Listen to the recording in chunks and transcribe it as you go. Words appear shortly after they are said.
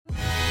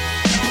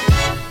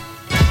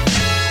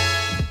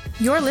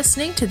You're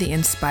listening to the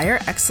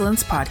Inspire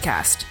Excellence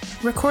podcast,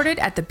 recorded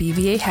at the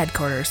BVA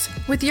headquarters,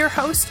 with your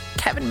hosts,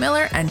 Kevin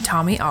Miller and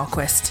Tommy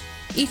Ahlquist.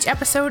 Each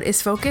episode is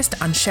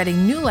focused on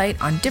shedding new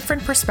light on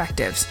different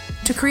perspectives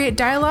to create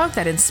dialogue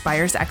that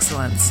inspires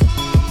excellence.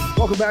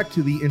 Welcome back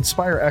to the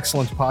Inspire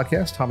Excellence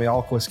podcast. Tommy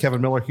Ahlquist,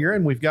 Kevin Miller here,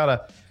 and we've got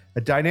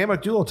a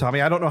dynamic duo, Tommy.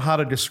 I don't know how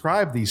to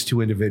describe these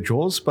two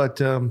individuals, but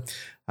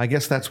I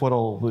guess that's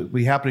what'll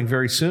be happening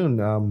very soon.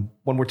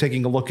 When we're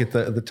taking a look at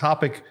the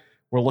topic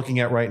we're looking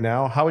at right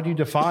now, how would you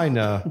define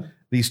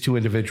these two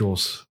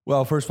individuals?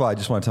 Well, first of all, I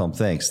just want to tell them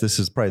thanks. This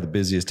is probably the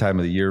busiest time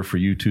of the year for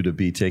you two to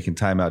be taking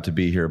time out to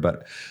be here.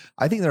 But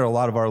I think there are a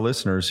lot of our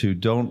listeners who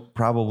don't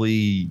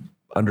probably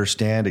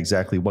understand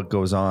exactly what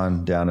goes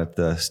on down at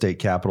the state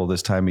capitol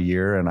this time of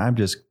year. And I'm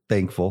just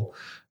thankful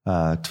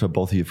to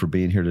both of you for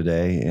being here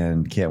today,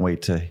 and can't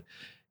wait to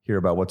hear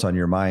about what's on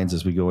your minds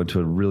as we go into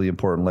a really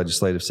important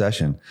legislative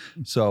session.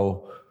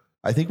 So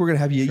I think we're going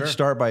to have you each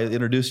start by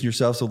introducing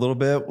yourselves a little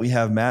bit. We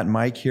have Matt and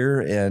Mike here,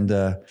 and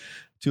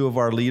two of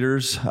our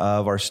leaders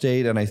of our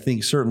state. And I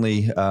think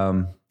certainly, in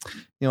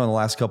the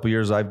last couple of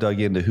years, I've dug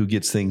into who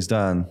gets things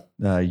done.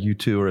 You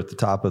two are at the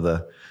top of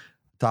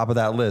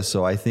that list.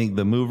 So I think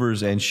the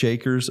movers and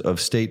shakers of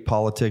state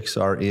politics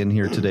are in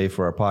here today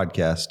for our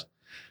podcast.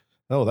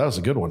 Oh, that was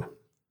a good one.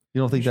 You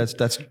don't think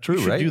that's true,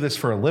 you should right? do this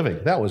for a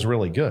living. That was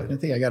really good. I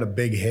think I got a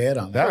big head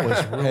on that.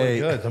 Was really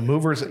good. The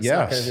movers,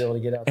 yes.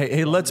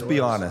 Hey, let's be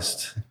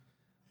honest.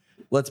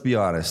 Let's be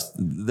honest.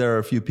 There are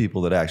a few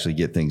people that actually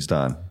get things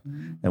done,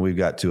 and we've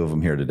got two of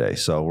them here today.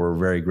 So we're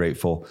very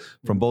grateful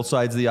from both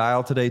sides of the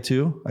aisle today,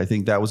 too. I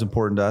think that was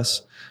important to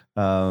us,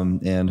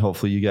 and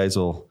hopefully you guys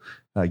will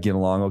get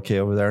along okay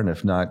over there. And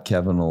if not,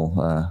 Kevin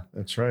will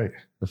that's right,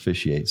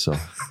 officiate. So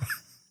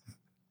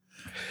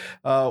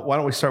why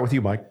don't we start with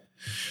you, Mike?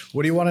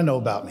 What do you want to know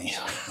about me?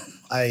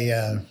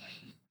 I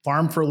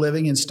farm for a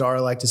living in Star. I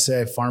like to say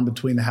I farm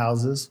between the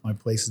houses. My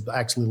place is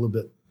actually a little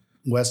bit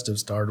east of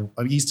Star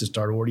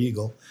to Ward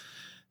Eagle.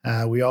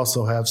 We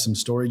also have some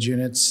storage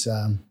units.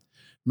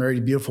 Married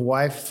a beautiful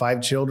wife,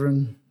 5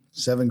 children,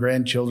 7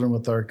 grandchildren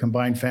with our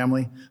combined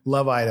family.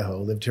 Love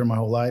Idaho. Lived here my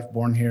whole life,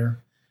 born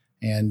here,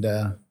 and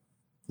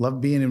love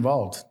being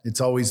involved.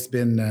 It's always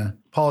been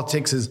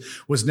politics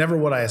was never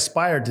what I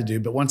aspired to do,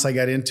 but once I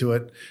got into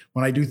it,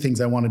 when I do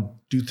things, I want to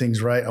do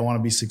things right. I want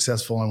to be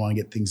successful. I want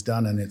to get things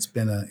done, and it's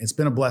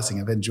been a blessing.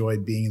 I've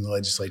enjoyed being in the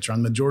legislature.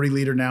 I'm the majority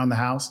leader now in the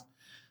House.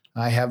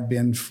 I have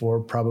been for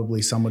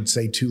probably, some would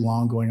say, too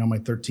long, going on my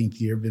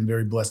 13th year. Been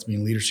very blessed to be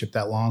in leadership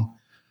that long.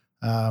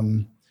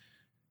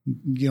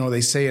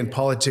 They say in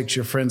politics,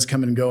 your friends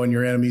come and go and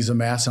your enemies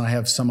amass, and I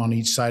have some on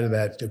each side of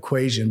that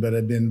equation, but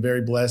I've been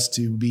very blessed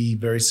to be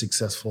very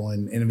successful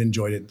and have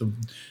enjoyed it.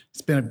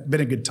 It's been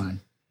a good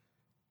time.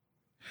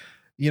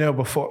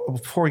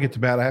 Before we get to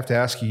Matt, I have to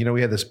ask you,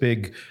 we had this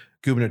big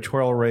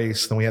gubernatorial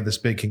race, then we had this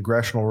big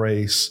congressional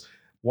race.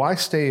 Why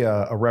stay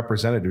a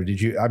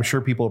representative? I'm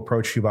sure people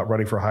approached you about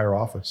running for higher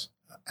office.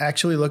 I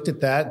actually looked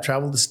at that,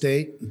 traveled the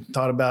state,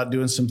 thought about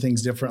doing some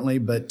things differently,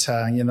 but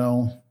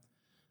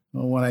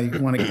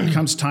when it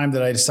comes time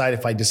that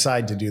if I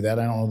decide to do that,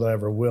 I don't know that I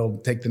ever will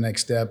take the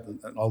next step,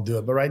 I'll do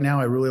it. But right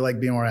now, I really like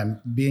being where I'm.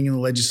 Being in the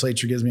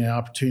legislature gives me an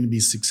opportunity to be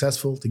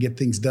successful, to get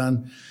things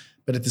done.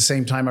 But at the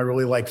same time, I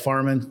really like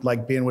farming,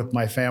 like being with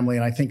my family.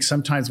 And I think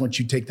sometimes once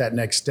you take that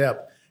next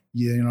step,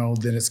 then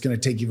it's going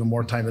to take even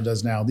more time than it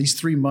does now. These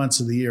 3 months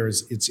of the year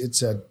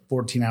it's a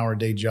 14-hour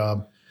day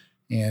job.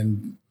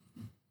 And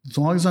as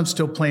long as I'm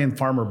still playing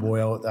farmer boy,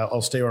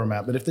 I'll stay where I'm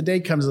at. But if the day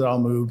comes that I'll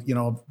move,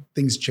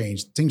 things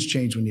change. Things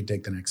change when you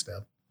take the next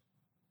step.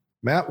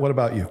 Matt, what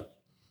about you?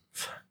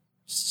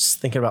 Just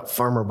thinking about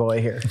farmer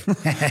boy here.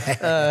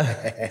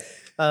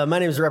 My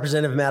name is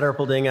Representative Matt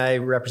Erpelding. I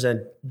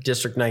represent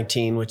District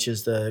 19, which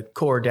is the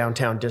core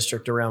downtown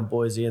district around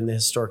Boise and the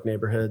historic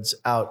neighborhoods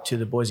out to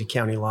the Boise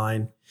County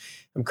line.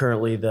 I'm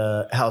currently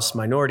the House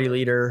Minority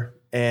Leader.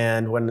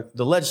 And when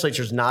the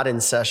legislature is not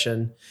in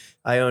session,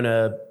 I own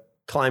a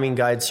climbing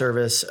guide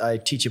service. I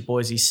teach at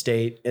Boise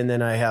State, and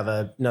then I have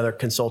another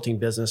consulting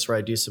business where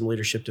I do some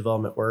leadership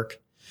development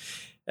work.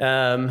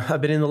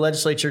 I've been in the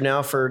legislature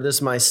now this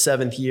is my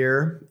 7th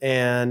year,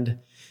 and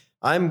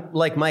I'm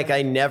like Mike.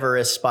 I never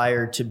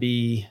aspired to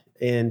be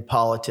in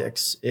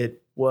politics.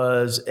 It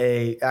was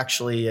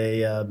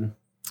actually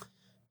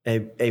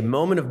a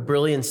moment of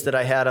brilliance that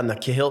I had on the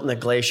Kahiltna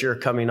Glacier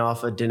coming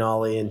off of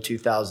Denali in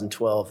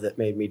 2012 that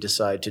made me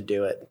decide to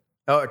do it.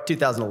 Oh,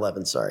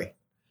 2011, sorry.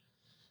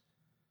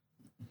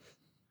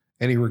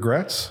 Any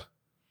regrets?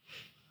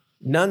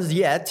 None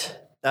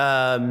yet.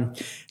 I'll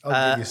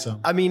give you some.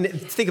 I mean,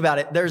 think about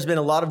it. There's been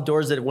a lot of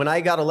doors that when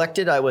I got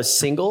elected, I was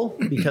single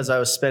because I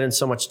was spending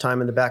so much time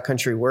in the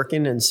backcountry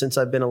working. And since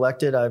I've been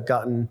elected, I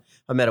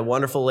met a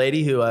wonderful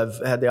lady who I've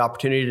had the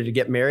opportunity to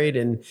get married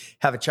and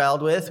have a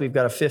child with. We've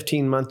got a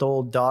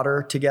 15-month-old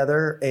daughter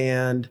together.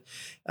 And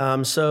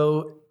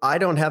so I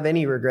don't have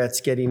any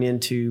regrets getting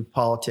into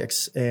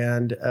politics.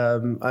 And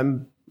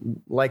I'm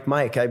like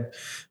Mike, I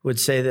would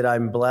say that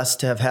I'm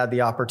blessed to have had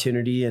the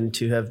opportunity and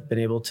to have been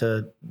able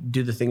to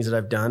do the things that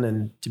I've done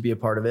and to be a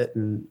part of it.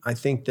 And I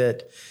think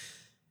that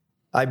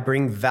I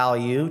bring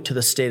value to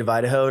the state of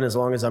Idaho, and as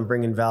long as I'm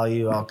bringing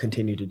value, I'll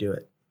continue to do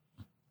it.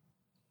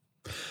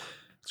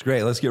 It's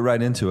great. Let's get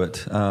right into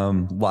it. A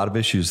lot of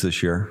issues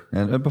this year.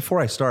 And before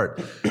I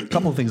start, a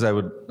couple of things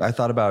I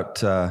thought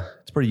about.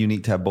 It's pretty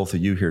unique to have both of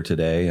you here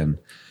today. And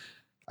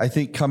I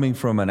think coming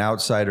from an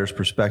outsider's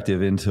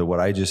perspective into what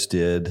I just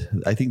did,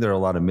 I think there are a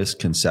lot of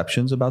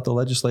misconceptions about the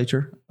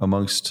legislature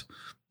amongst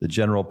the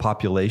general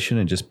population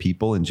and just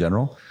people in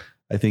general.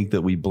 I think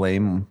that we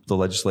blame the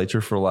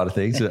legislature for a lot of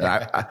things.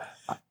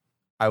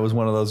 I was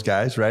one of those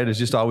guys, right? It's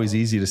just always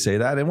easy to say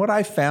that. And what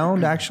I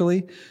found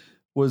actually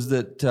was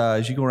that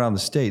as you go around the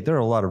state, there are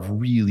a lot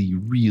of really,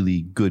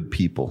 really good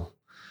people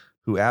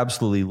who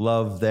absolutely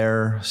love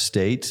their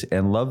state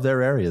and love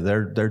their area,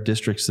 their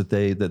districts that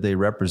they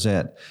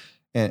represent.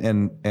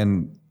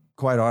 And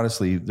quite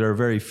honestly, there are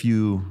very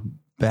few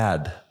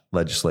bad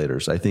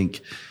legislators. I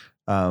think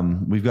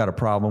we've got a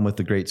problem with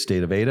the great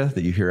state of Ada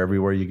that you hear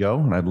everywhere you go,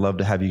 and I'd love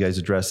to have you guys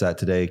address that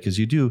today because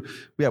you do.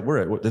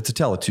 It's a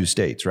tale of two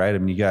states, right? I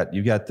mean,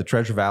 you got the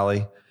Treasure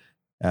Valley,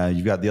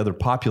 you've got the other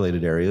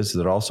populated areas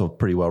that are also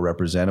pretty well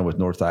represented with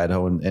North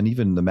Idaho and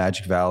even the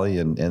Magic Valley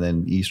and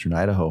then Eastern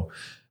Idaho,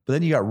 but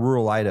then you got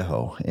rural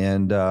Idaho,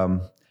 and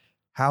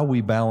how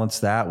we balance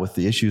that with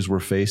the issues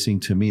we're facing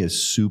to me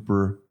is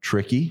super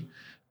tricky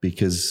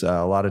because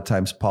a lot of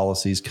times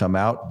policies come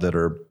out that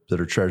are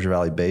Treasure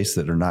Valley based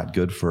that are not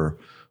good for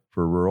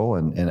rural.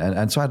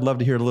 And so I'd love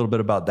to hear a little bit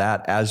about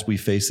that as we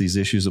face these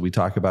issues that we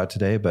talk about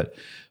today. But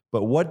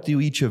what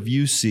do each of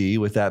you see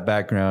with that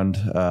background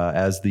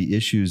as the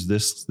issues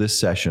this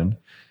session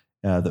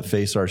that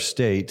face our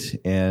state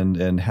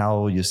and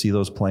how you see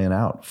those playing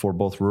out for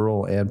both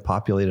rural and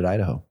populated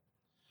Idaho?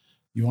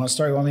 You want to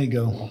start? You want me to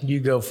go? You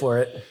go for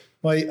it.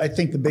 Well, I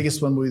think the biggest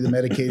one will be the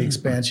Medicaid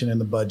expansion and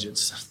the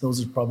budgets.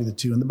 Those are probably the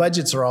two. And the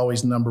budgets are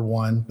always number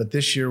one. But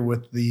this year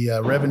with the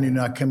revenue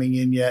not coming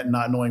in yet,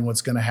 not knowing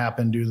what's going to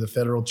happen due to the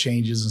federal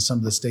changes and some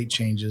of the state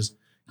changes,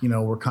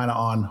 we're kind of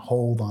on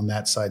hold on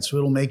that side. So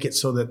it'll make it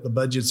so that the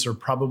budgets are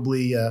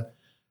probably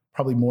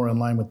more in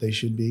line with they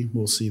should be.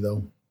 We'll see,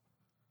 though.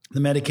 The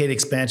Medicaid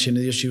expansion,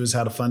 the issue is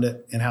how to fund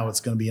it and how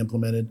it's going to be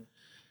implemented.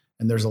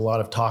 And there's a lot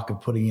of talk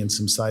of putting in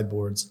some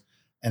sideboards.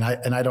 And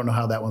I don't know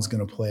how that one's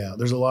going to play out.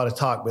 There's a lot of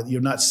talk, but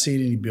you're not seeing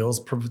any bills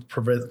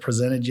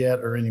presented yet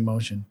or any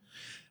motion.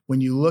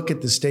 When you look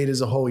at the state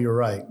as a whole, you're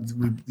right.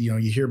 You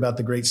hear about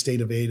the great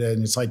state of Ada,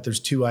 and it's like there's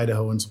two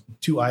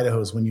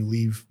Idahos when you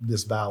leave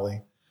this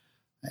valley.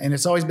 And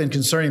it's always been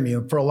concerning me.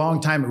 For a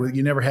long time,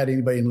 you never had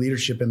anybody in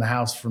leadership in the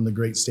House from the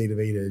great state of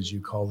Ada, as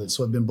you called it.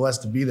 So I've been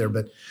blessed to be there.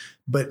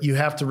 But you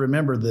have to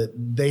remember that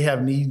they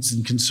have needs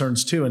and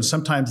concerns too, and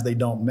sometimes they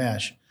don't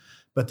mesh.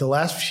 But the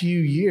last few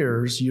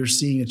years, you're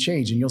seeing a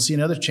change, and you'll see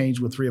another change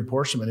with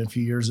reapportionment in a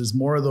few years as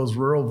more of those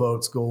rural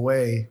votes go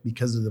away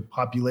because of the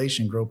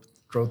population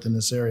growth in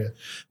this area.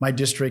 My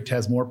district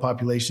has more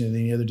population than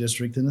any other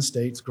district in the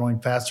state. It's growing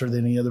faster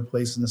than any other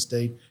place in the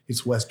state.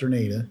 It's Western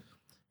Ada.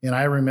 And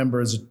I remember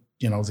as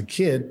a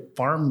kid,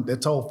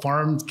 it's all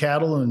farmed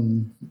cattle,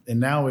 and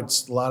now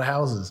it's a lot of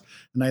houses.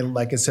 And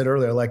like I said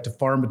earlier, I like to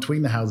farm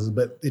between the houses,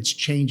 but it's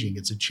changing.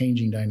 It's a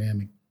changing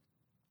dynamic.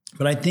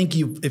 But I think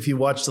if you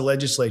watch the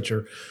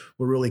legislature,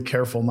 we're really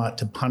careful not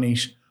to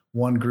punish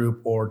one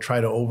group or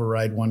try to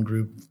override one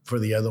group for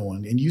the other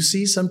one. And you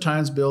see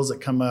sometimes bills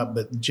that come up,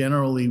 but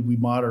generally we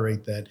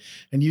moderate that.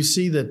 And you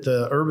see that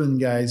the urban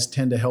guys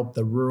tend to help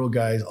the rural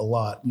guys a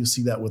lot. You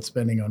see that with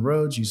spending on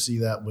roads. You see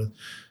that with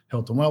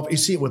health and welfare. You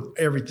see it with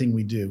everything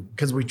we do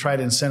because we try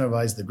to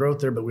incentivize the growth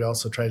there, but we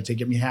also try to take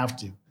it. And you have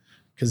to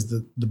because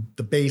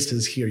the base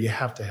is here. You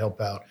have to help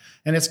out.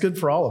 And it's good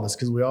for all of us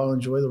because we all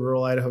enjoy the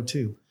rural Idaho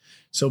too.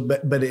 So,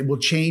 but it will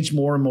change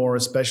more and more,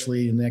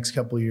 especially in the next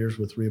couple of years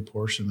with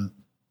reapportionment.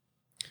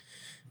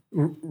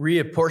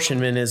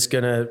 Reapportionment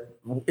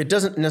it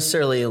doesn't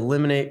necessarily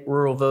eliminate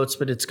rural votes,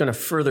 but it's going to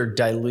further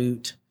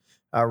dilute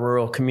our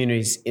rural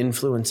communities'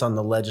 influence on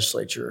the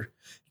legislature.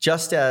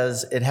 Just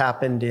as it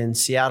happened in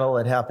Seattle,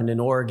 it happened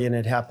in Oregon,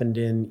 it happened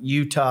in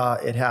Utah,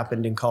 it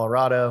happened in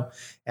Colorado.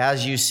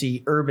 As you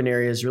see urban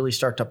areas really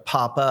start to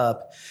pop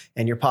up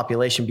and your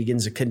population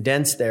begins to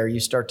condense there, you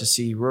start to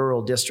see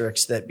rural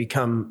districts that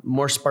become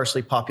more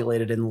sparsely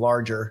populated and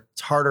larger.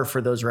 It's harder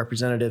for those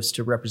representatives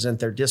to represent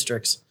their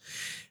districts.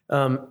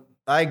 I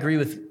agree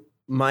with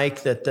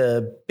Mike that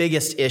the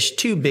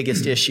two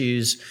biggest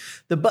issues,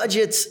 the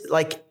budgets,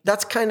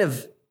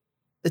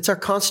 it's our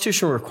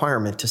constitutional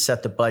requirement to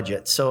set the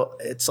budget. So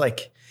it's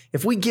like,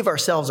 if we give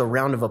ourselves a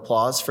round of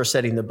applause for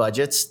setting the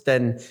budgets,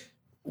 then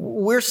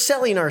we're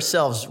selling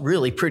ourselves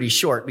really pretty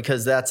short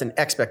because that's an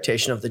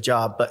expectation of the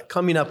job. But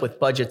coming up with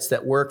budgets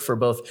that work for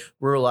both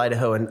rural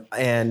Idaho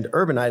and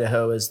urban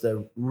Idaho is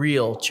the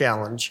real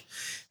challenge.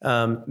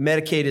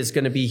 Medicaid is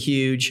going to be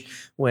huge.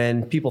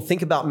 When people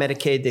think about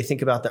Medicaid, they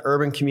think about the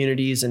urban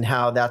communities and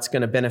how that's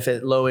going to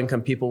benefit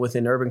low-income people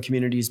within urban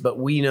communities. But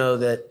we know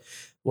that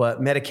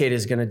what Medicaid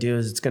is going to do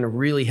is it's going to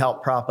really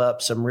help prop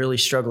up some really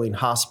struggling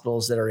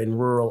hospitals that are in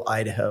rural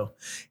Idaho.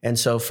 And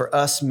so for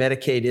us,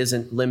 Medicaid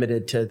isn't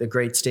limited to the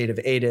great state of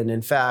Ada. And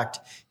in fact,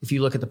 if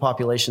you look at the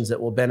populations that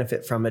will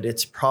benefit from it,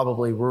 it's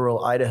probably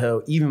rural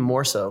Idaho, even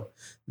more so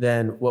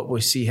than what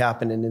we see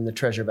happening in the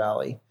Treasure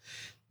Valley.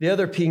 The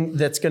other thing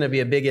that's going to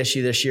be a big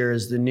issue this year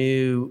is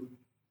the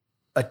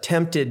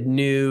attempted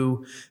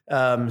new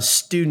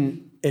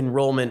student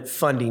enrollment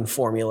funding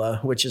formula,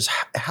 which is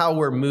how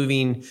we're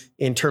moving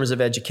in terms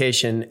of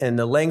education. And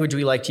the language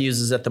we like to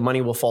use is that the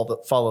money will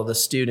follow the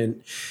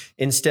student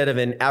instead of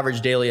an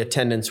average daily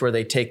attendance where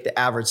they take the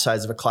average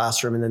size of a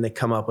classroom and then they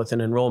come up with an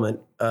enrollment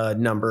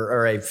number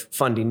or a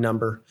funding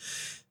number.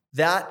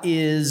 That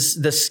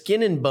is the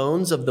skin and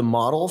bones of the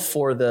model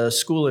for the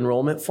school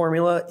enrollment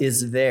formula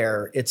is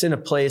there. It's in a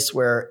place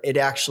where it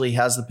actually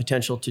has the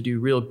potential to do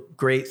real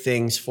great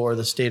things for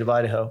the state of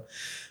Idaho.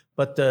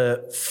 But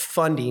the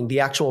funding,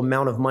 the actual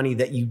amount of money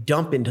that you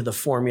dump into the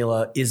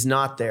formula is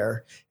not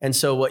there. And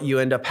so what you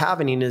end up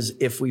having is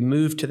if we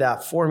move to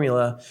that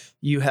formula,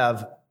 you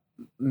have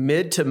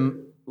mid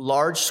to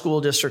large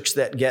school districts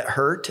that get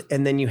hurt,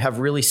 and then you have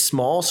really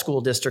small school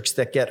districts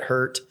that get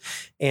hurt.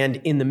 And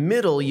in the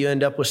middle, you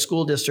end up with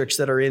school districts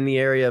that are in the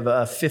area of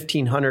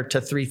 1,500 to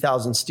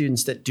 3,000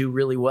 students that do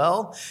really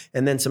well,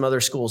 and then some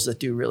other schools that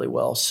do really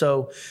well.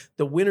 So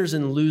the winners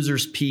and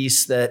losers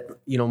piece that,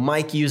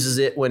 Mike uses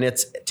it when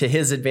it's to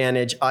his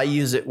advantage, I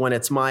use it when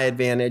it's my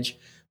advantage.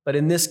 But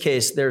in this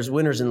case, there's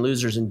winners and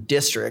losers in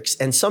districts,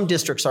 and some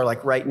districts are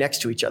like right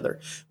next to each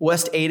other.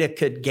 West Ada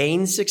could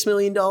gain $6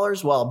 million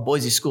while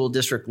Boise School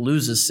District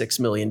loses $6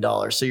 million.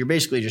 So you're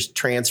basically just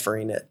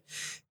transferring it.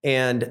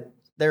 And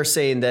they're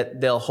saying that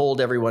they'll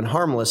hold everyone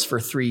harmless for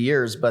 3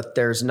 years, but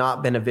there's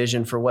not been a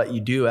vision for what you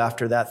do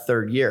after that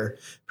third year,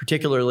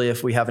 particularly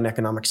if we have an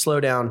economic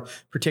slowdown,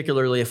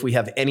 particularly if we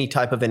have any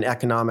type of an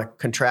economic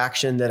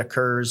contraction that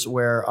occurs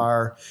where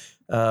our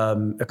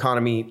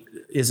economy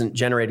isn't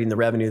generating the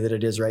revenue that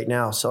it is right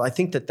now. So I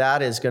think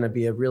that is going to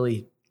be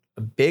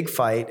a big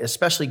fight,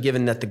 especially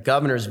given that the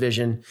governor's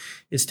vision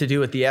is to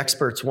do what the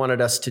experts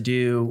wanted us to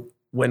do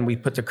when we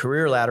put the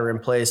career ladder in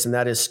place, and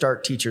that is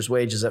start teachers'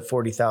 wages at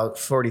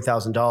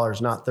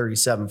 $40,000, not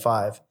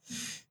 $37,500.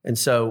 And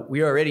so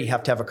we already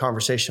have to have a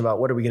conversation about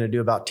what are we going to do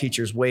about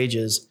teachers'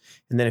 wages.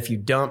 And then if you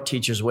dump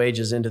teachers'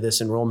 wages into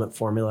this enrollment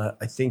formula,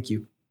 I think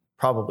you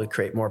probably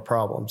create more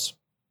problems.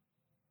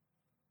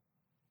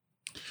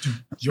 Do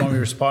you want me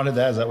to respond to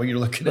that? Is that what you're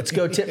looking at? Let's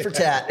go tit for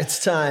tat.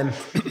 It's time.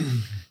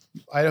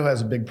 Idaho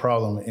has a big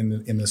problem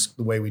in this,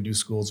 the way we do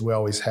schools. We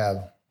always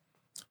have.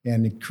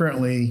 And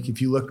currently,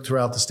 if you look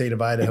throughout the state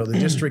of Idaho, the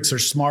districts are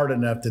smart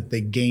enough that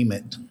they game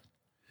it.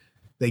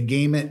 They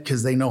game it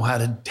because they know how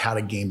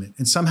to game it.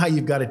 And somehow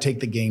you've got to take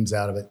the games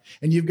out of it.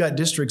 And you've got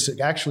districts that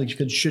actually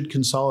should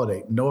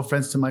consolidate. No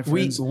offense to my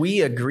friends.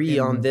 We agree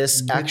on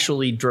this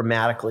actually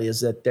dramatically,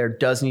 is that there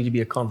does need to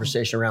be a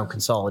conversation around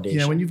consolidation.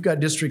 Yeah, when you've got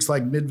districts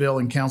like Midvale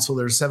and Council,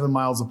 they're 7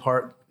 miles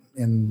apart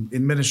and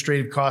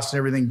administrative costs and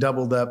everything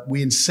doubled up.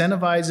 We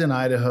incentivize in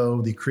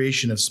Idaho the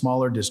creation of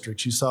smaller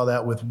districts. You saw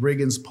that with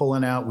Riggins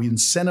pulling out. We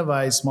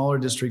incentivize smaller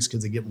districts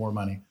because they get more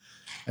money.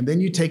 And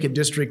then you take a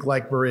district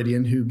like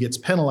Meridian, who gets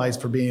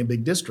penalized for being a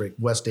big district,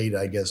 West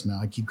Ada, I guess now.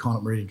 I keep calling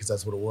it Meridian because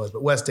that's what it was.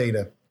 But West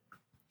Ada,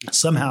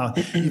 somehow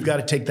you've got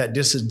to take that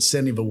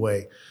disincentive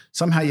away.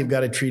 Somehow you've got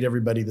to treat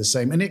everybody the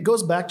same. And it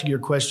goes back to your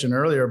question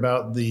earlier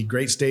about the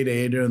great state of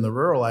Ada and the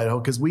rural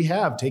Idaho, because we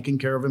have taken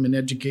care of them in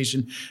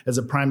education as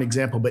a prime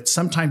example. But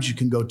sometimes you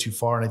can go too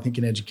far, and I think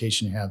in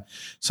education you have.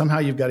 Somehow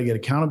you've got to get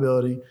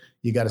accountability.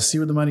 You got to see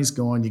where the money's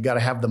going. You got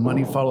to have the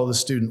money follow the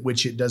student,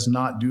 which it does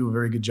not do a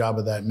very good job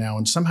of that now.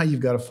 And somehow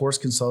you've got to force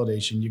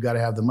consolidation. You got to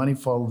have the money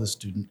follow the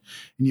student,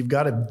 and you've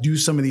got to do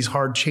some of these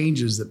hard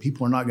changes that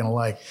people are not going to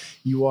like.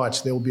 You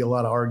watch, there will be a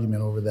lot of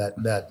argument over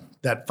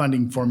that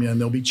funding formula,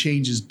 and there'll be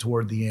changes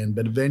toward the end.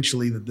 But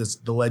eventually,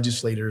 the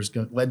legislature is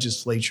going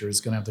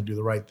to have to do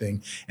the right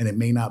thing, and it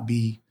may not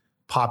be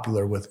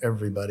popular with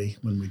everybody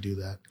when we do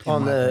that.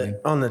 On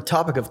the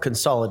topic of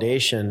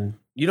consolidation,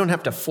 you don't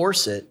have to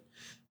force it.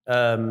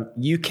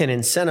 You can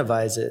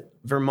incentivize it.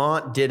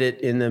 Vermont did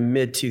it in the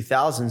mid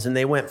 2000s, and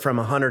they went from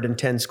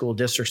 110 school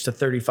districts to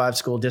 35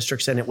 school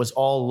districts, and it was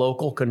all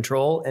local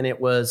control, and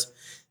it was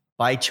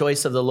by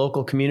choice of the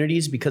local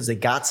communities because they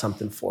got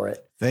something for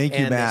it. Thank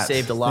you, Matt. They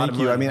saved a lot of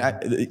money.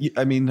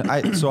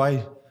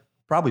 I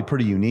probably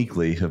pretty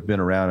uniquely have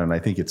been around, and I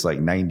think it's like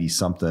 90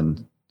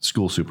 something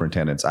school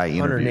superintendents I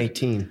interviewed.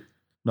 118.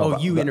 No,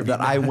 you interviewed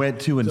that I went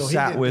to and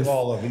sat with.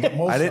 All of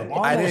them. I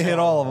didn't hit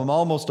all of them,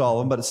 almost all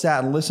of them, but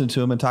sat and listened to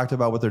them and talked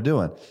about what they're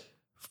doing.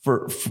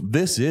 For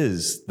this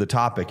is the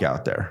topic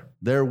out there.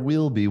 There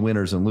will be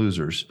winners and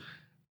losers,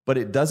 but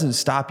it doesn't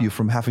stop you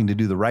from having to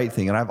do the right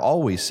thing. And I've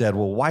always said,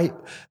 well, why? I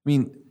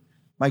mean,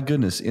 my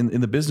goodness,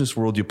 in the business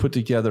world, you put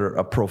together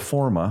a pro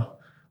forma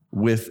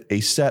with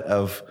a set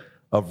of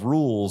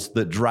rules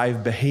that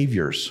drive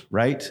behaviors,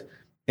 right?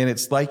 And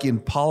it's like in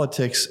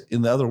politics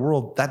in the other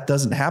world, that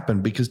doesn't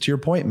happen because, to your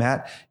point,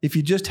 Matt, if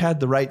you just had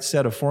the right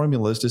set of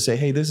formulas to say,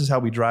 hey, this is how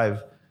we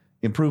drive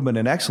improvement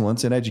and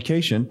excellence in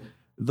education,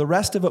 the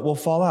rest of it will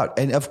fall out.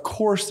 And of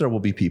course there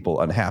will be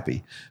people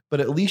unhappy, but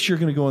at least you're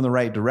going to go in the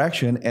right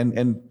direction.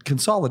 And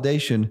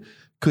consolidation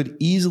could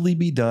easily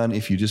be done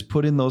if you just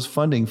put in those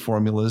funding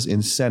formulas,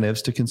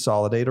 incentives to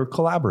consolidate or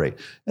collaborate.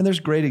 And there's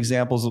great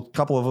examples. A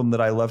couple of them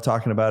that I love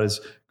talking about is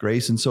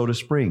Grace and Soda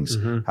Springs,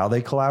 how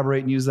they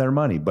collaborate and use their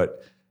money.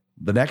 But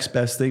the next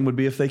best thing would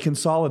be if they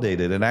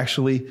consolidated and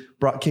actually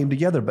came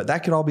together. But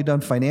that could all be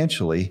done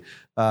financially.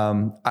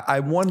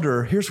 I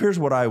wonder, here's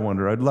what I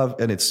wonder. I'd love,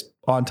 and it's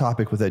on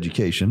topic with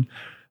education,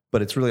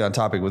 but it's really on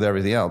topic with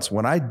everything else.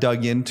 When I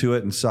dug into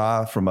it and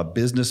saw from a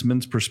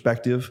businessman's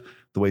perspective,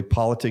 the way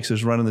politics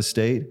is run in the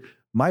state,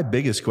 my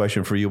biggest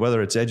question for you,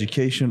 whether it's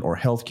education or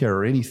healthcare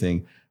or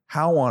anything,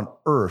 how on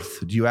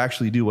earth do you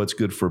actually do what's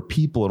good for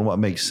people and what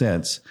makes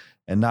sense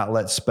and not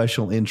let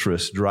special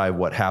interests drive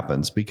what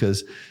happens?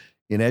 Because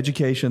in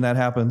education, that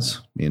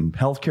happens. In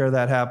healthcare,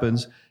 that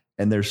happens.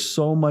 And there's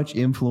so much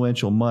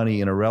influential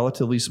money in a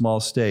relatively small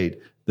state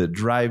that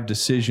drive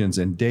decisions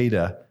and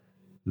data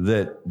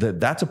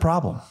that's a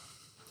problem.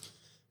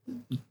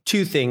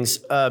 Two things.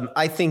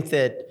 I think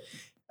that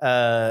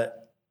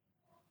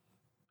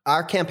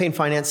our campaign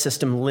finance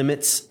system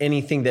limits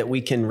anything that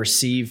we can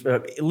receive,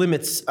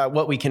 limits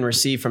what we can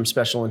receive from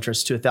special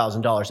interests to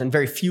 $1,000. And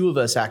very few of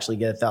us actually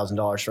get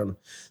 $1,000 from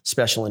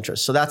special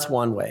interests. So that's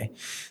one way.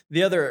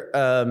 The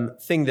other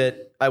thing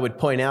that I would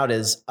point out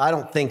is I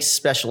don't think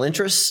special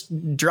interests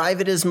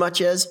drive it as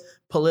much as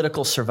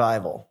political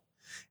survival.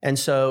 And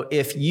so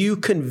if you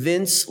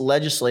convince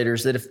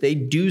legislators that if they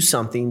do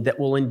something that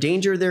will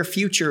endanger their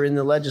future in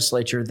the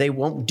legislature, they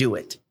won't do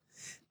it.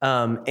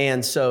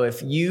 And so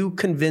if you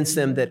convince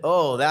them that,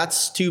 oh,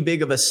 that's too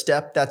big of a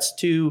step, that's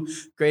too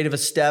great of a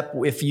step,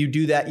 if you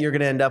do that, you're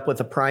going to end up with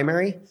a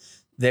primary,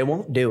 they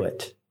won't do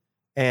it.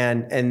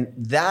 And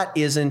that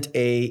isn't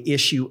a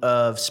issue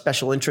of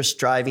special interest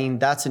driving.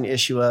 That's an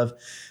issue of,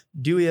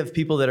 do we have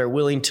people that are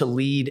willing to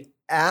lead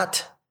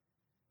at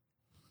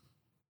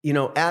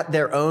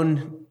their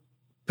own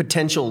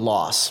potential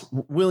loss,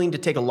 willing to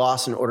take a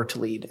loss in order to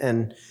lead?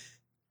 And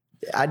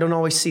I don't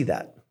always see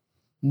that.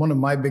 One of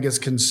my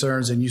biggest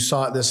concerns, and you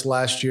saw it this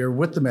last year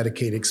with the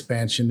Medicaid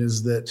expansion,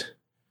 is that,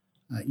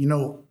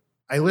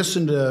 I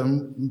listen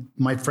to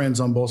my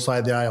friends on both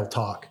sides of the aisle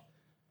talk,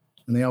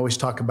 and they always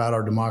talk about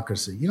our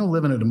democracy. You don't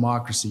live in a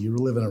democracy, you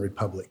live in a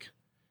republic.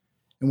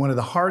 And one of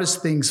the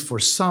hardest things for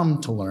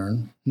some to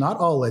learn, not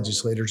all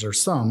legislators are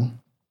some,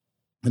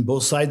 and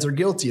both sides are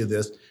guilty of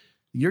this,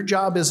 your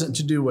job isn't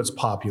to do what's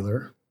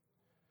popular.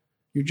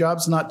 Your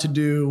job's not to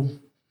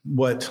do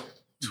what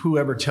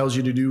whoever tells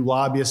you to do,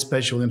 lobby a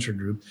special interest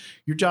group.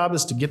 Your job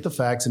is to get the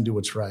facts and do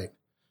what's right.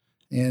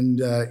 And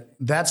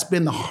that's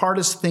been the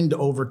hardest thing to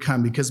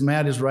overcome, because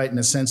Matt is right in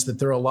the sense that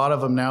there are a lot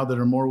of them now that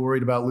are more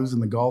worried about losing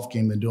the golf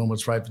game than doing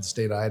what's right for the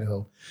state of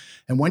Idaho.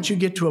 And once you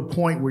get to a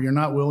point where you're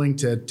not willing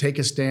to take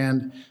a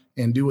stand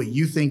and do what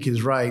you think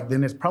is right,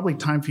 then it's probably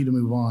time for you to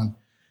move on.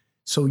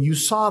 So you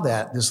saw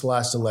that this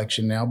last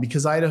election now,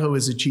 because Idaho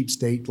is a cheap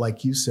state,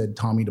 like you said,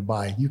 Tommy, to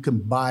buy. You can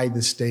buy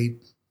the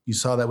state. You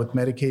saw that with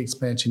Medicaid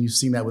expansion. You've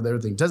seen that with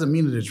everything. Doesn't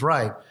mean that it's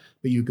right,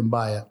 but you can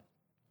buy it.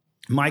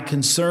 My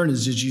concern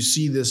is as you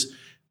see this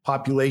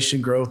population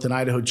growth in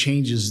Idaho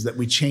changes, that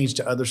we change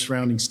to other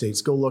surrounding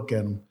states. Go look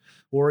at them.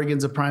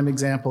 Oregon's a prime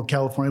example.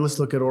 California, let's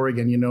look at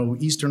Oregon.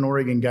 Eastern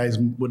Oregon guys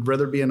would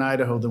rather be in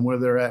Idaho than where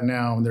they're at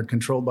now, and they're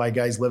controlled by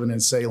guys living in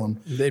Salem.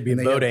 They'd be a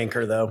vote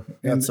anchor, though.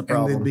 That's the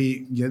problem. And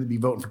they'd be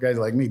voting for guys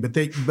like me, but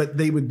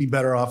they would be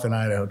better off in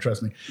Idaho,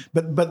 trust me.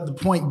 But the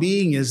point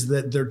being is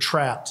that they're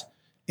trapped.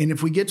 And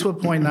if we get to a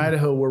point in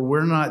Idaho where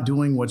we're not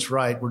doing what's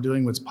right, we're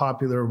doing what's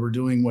popular, we're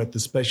doing what the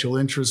special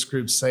interest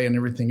groups say and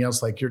everything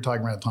else like you're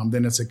talking about, Tom,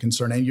 then it's a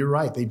concern. And you're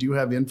right, they do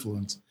have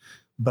influence.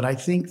 But I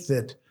think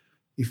that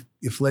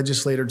if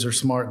legislators are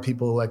smart,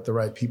 people elect the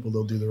right people,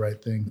 they'll do the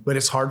right thing. But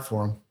it's hard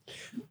for them.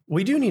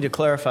 We do need to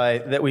clarify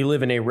that we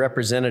live in a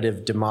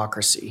representative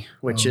democracy,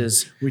 which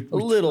is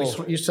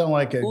you sound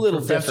like a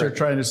professor different.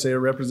 Trying to say a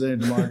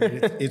representative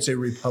democracy. It's a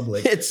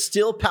republic. It's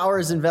still power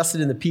is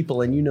invested in the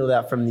people, and you know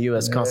that from the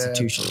U.S.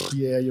 Constitution.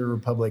 Yeah, you're a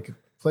republic.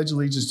 Pledge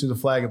allegiance to the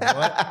flag of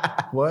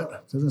what? What?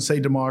 It doesn't say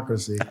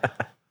democracy.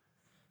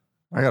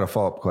 I got a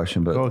follow-up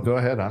question, but go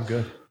ahead. I'm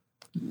good.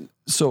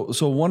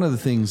 So one of the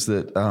things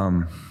that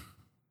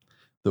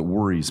that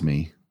worries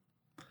me,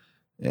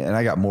 and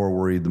I got more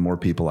worried the more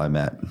people I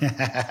met,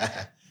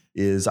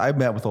 is I've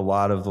met with a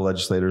lot of the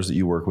legislators that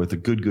you work with, the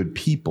good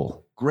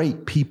people,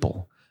 great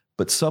people.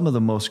 But some of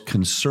the most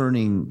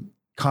concerning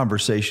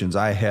conversations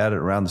I had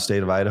around the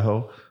state of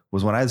Idaho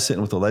was when I was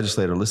sitting with the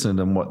legislator, listening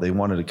to them, what they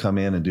wanted to come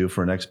in and do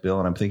for a next bill.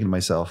 And I'm thinking to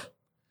myself,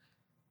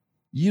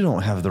 you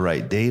don't have the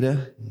right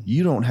data.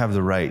 You don't have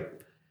the right,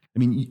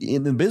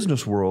 in the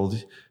business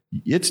world,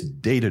 it's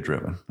data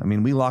driven.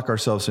 We lock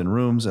ourselves in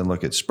rooms and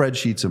look at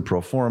spreadsheets and pro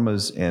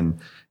formas,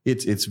 and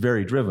it's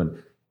very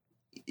driven.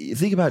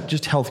 Think about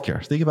just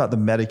healthcare. Think about the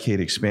Medicaid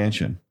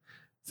expansion.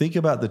 Think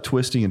about the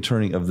twisting and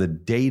turning of the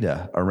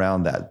data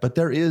around that. But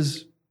there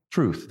is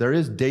truth. There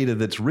is data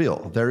that's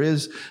real. There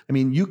is, I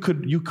mean, you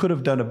could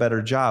have done a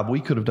better job. We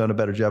could have done a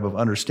better job of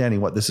understanding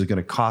what this is going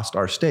to cost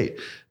our state,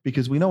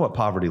 because we know what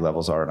poverty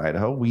levels are in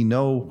Idaho. We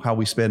know how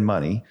we spend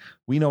money.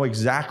 We know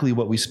exactly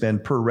what we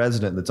spend per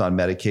resident that's on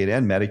Medicaid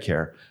and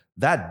Medicare.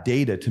 That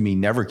data to me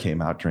never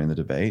came out during the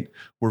debate.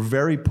 We're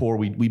very poor.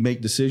 We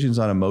make decisions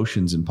on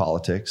emotions in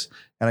politics.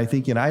 And I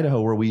think in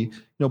Idaho,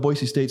 where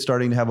Boise State's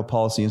starting to have a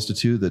policy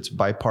institute that's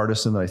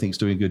bipartisan that I think is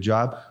doing a good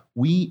job.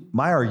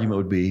 My argument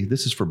would be,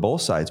 this is for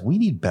both sides. We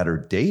need better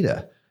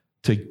data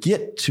to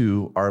get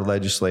to our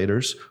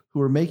legislators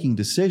who are making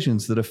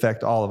decisions that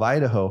affect all of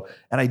Idaho.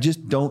 And I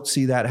just don't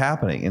see that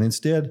happening. And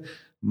instead,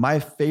 my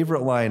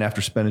favorite line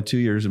after spending 2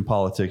 years in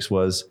politics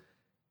was,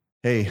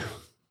 hey,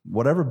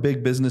 whatever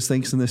big business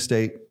thinks in this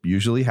state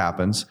usually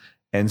happens.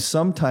 And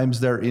sometimes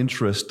their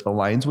interest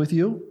aligns with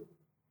you.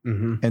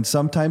 Mm-hmm. And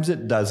sometimes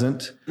it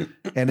doesn't.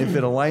 And if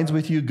it aligns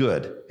with you,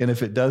 good. And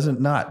if it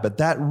doesn't, not. But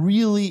that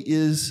really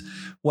is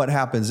what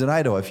happens in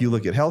Idaho. If you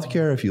look at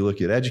healthcare, if you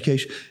look at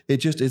education, it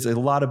just is a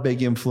lot of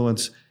big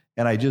influence.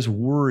 And I just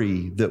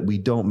worry that we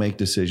don't make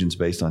decisions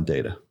based on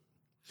data.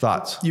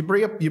 Thoughts? You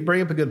bring up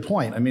a good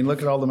point. I mean,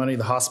 look at all the money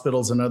the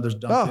hospitals and others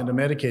dump into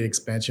Medicaid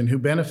expansion. Who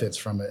benefits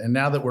from it? And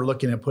now that we're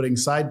looking at putting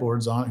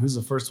sideboards on, who's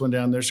the first one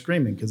down there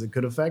screaming because it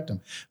could affect them?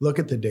 Look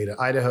at the data.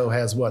 Idaho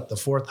has the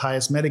fourth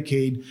highest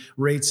Medicaid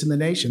rates in the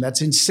nation.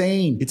 That's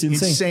insane. It's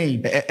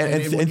insane.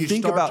 And when you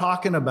start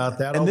talking about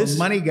that, all the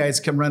money guys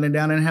come running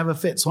down and have a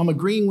fit. So I'm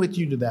agreeing with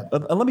you to that.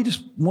 Let me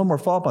just one more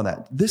follow up on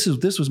that. This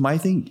was my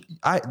thing.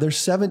 There's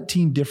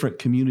 17 different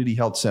community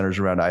health centers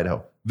around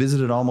Idaho.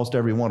 Visited almost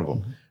every one of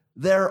them.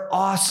 They're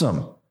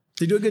awesome.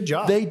 They do a good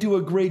job. They do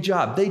a great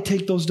job. They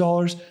take those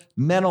dollars,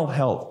 mental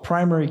health,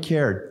 primary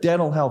care,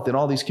 dental health in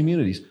all these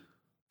communities.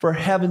 For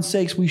heaven's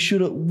sakes, we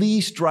should at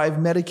least drive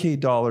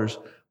Medicaid dollars,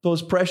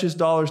 those precious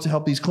dollars to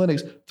help these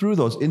clinics through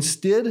those.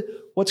 Instead,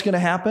 what's going to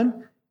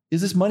happen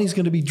is this money is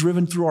going to be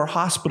driven through our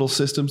hospital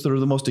systems that are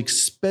the most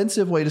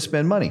expensive way to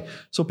spend money.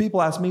 So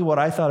people ask me what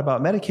I thought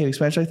about Medicaid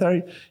expansion. I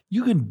thought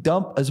you can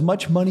dump as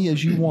much money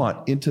as you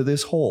want into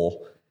this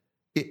hole.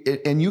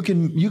 And you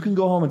can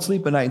go home and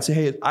sleep at night and say,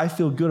 hey, I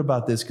feel good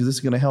about this because this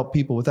is going to help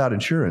people without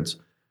insurance.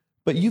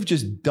 But you've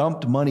just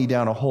dumped money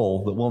down a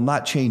hole that will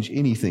not change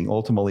anything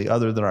ultimately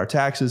other than our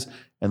taxes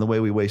and the way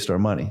we waste our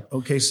money.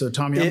 Okay, so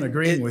Tommy, I'm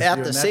agreeing with you.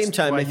 At the same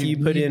time, if you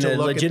put in a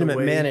legitimate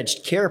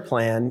managed care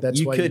plan,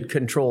 you could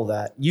control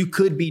that. You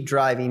could be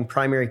driving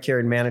primary care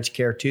and managed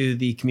care to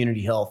the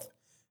community health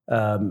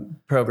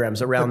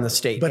programs around the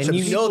state. But and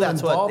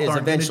that's what is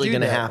eventually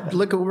going to happen.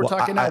 Look at what we're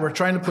talking now. We're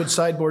trying to put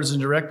sideboards in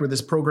direct where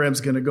this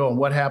program's going to go. And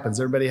what happens?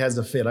 Everybody has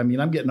to fit. I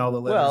mean, I'm getting all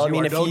the letters. Well, I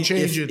mean,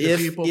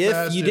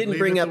 if you didn't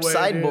bring up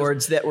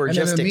sideboards that were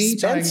just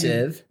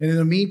expensive. And in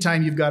the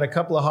meantime, you've got a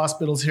couple of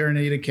hospitals here in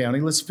Ada County.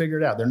 Let's figure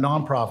it out. They're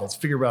nonprofits.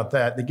 Figure about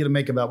that. They get to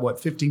make about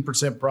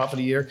 15% profit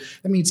a year.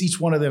 That means each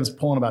one of them is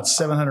pulling about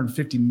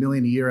 $750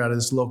 million a year out of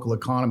this local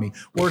economy.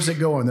 Where's it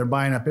going? They're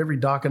buying up every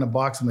dock in a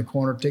box in the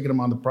corner, taking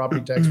them on the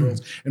property tax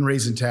rolls and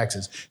raising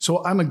taxes.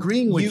 So I'm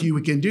agreeing with you.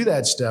 We can do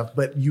that stuff,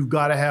 but you've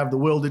got to have the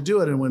will to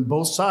do it. And when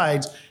both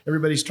sides,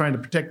 everybody's trying to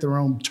protect their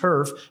own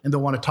turf and they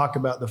want to talk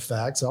about the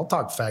facts, I'll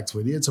talk facts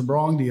with you. It's a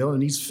wrong deal and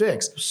needs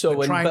fixed. So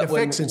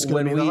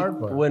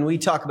when we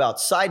talk about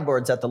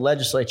sideboards at the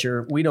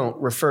legislature, we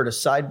don't refer to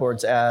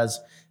sideboards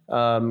as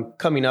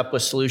coming up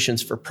with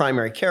solutions for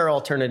primary care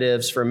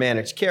alternatives, for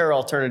managed care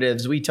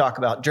alternatives. We talk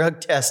about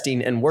drug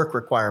testing and work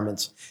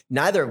requirements,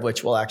 neither of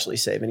which will actually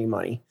save any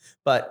money.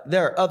 But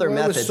there are other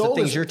methods, the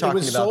things you're talking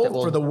about. It was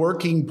sold for the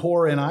working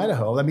poor in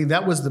Idaho. I mean,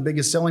 that was the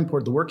biggest selling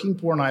point, the working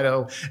poor in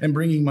Idaho and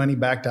bringing money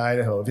back to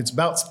Idaho. If it's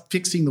about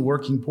fixing the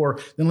working poor,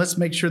 then let's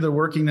make sure they're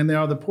working and they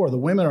are the poor. The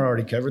women are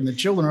already covered and the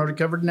children are already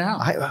covered now.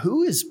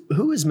 Who is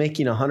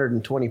making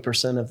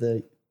 120% of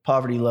the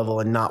poverty level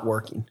and not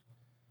working?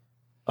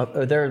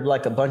 Are there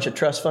like a bunch of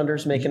trust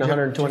funders making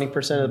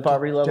 120% of the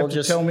poverty level,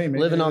 just tell me,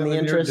 living on the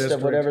interest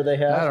of whatever they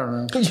have? I don't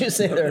know. Did you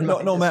say they're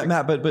no,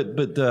 Matt, but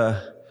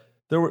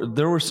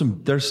there's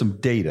some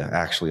data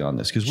actually on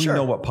this because we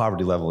know what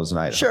poverty level is in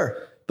Idaho. Sure.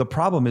 The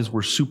problem is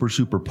we're super,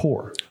 super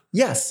poor.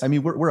 Yes. I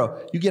mean,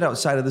 you get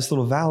outside of this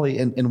little valley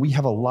and we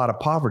have a lot of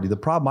poverty. The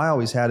problem I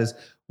always had is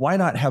why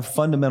not have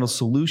fundamental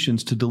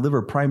solutions to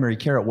deliver primary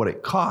care at what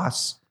it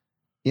costs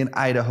in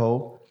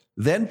Idaho,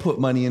 then put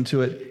money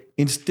into it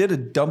instead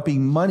of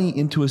dumping money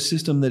into a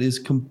system that is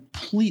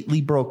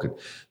completely broken.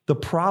 The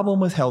problem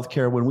with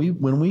healthcare,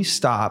 when we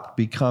stop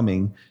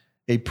becoming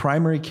a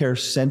primary care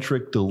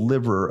centric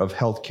deliverer of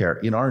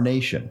healthcare in our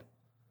nation,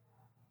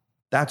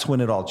 that's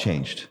when it all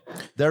changed.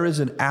 There is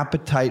an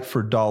appetite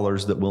for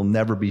dollars that will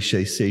never be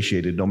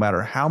satiated, no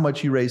matter how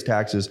much you raise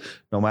taxes,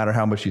 no matter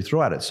how much you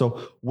throw at it.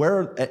 So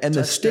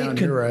the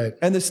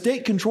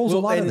state controls a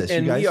lot of this.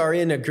 And you guys. We are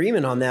in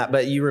agreement on that.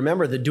 But you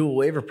remember the dual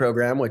waiver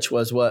program, which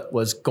was what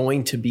was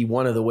going to be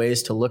one of the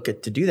ways to look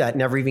at to do that,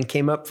 never even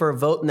came up for a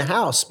vote in the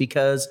House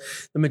because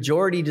the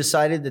majority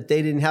decided that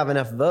they didn't have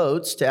enough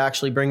votes to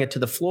actually bring it to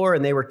the floor,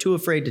 and they were too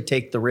afraid to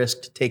take the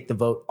risk to take the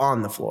vote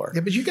on the floor.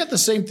 Yeah, but you got the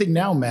same thing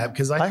now, Matt,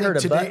 because I heard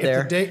but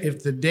there.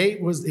 If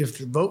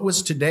the vote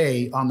was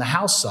today on the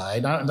House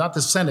side, not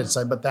the Senate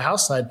side, but the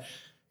House side,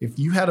 if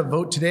you had a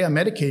vote today on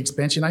Medicaid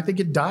expansion, I think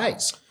it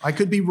dies. I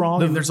could be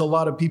wrong, and there's a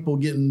lot of people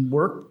getting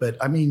worked, but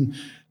I mean,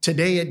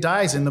 today it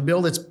dies, and the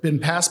bill that's been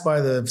passed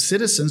by the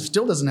citizens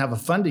still doesn't have a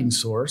funding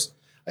source.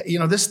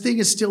 This thing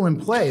is still in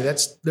play. It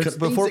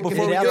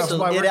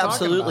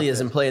absolutely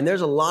is in play, and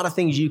there's a lot of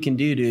things you can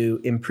do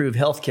to improve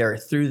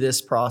healthcare through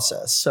this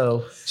process.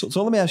 So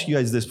let me ask you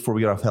guys this before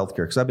we get off healthcare,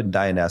 because I've been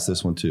dying to ask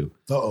this one too.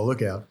 Oh,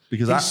 look out!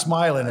 Because he's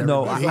smiling.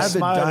 No, I've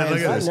been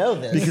dying. I know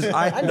this because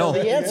I know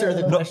the answer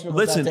to the question I'm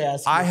about to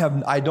ask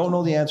you. I don't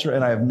know the answer,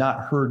 and I have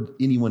not heard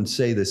anyone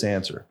say this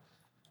answer.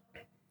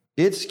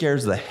 It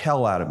scares the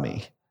hell out of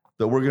me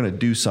that we're going to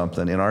do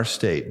something in our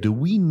state. Do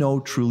we know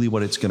truly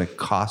what it's going to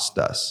cost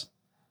us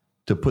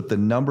to put the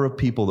number of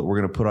people that we're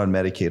going to put on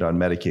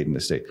Medicaid in the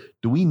state?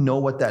 Do we know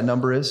what that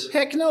number is?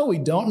 Heck no, we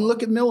don't. And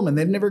look at Milliman.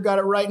 They've never got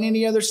it right in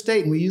any other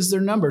state. And we use their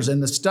numbers.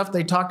 And the stuff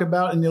they talked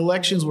about in the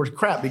elections were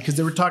crap because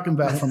they were talking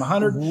about from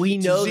 100 to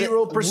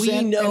 0%.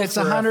 And it's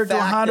 100 to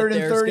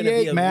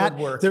 138,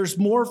 Matt. There's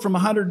more from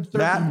 130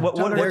 Matt, what's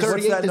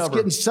that that's number?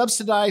 Getting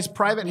subsidized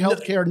private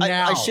health care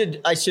now.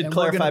 I should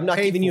clarify. I'm not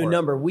giving you a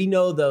number. We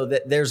know, though,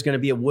 that there's going to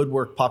be a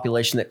woodwork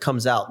population that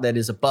comes out that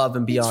is above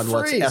and beyond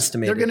what's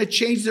estimated. They're going to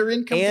change their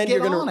income to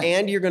get on it.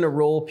 And you're going to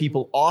roll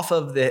people off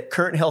of the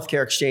current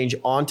healthcare exchange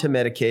onto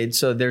Medicaid.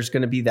 So there's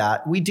going to be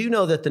that. We do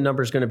know that the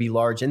number is going to be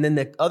large. And then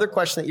the other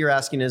question that you're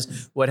asking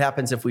is what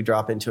happens if we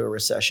drop into a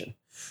recession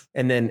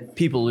and then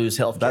people lose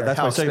healthcare? That's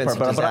my second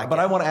part. But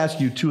I want to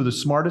ask you, two of the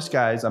smartest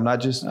guys. I'm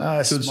not just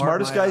the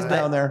smartest guys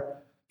down there.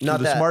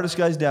 Smartest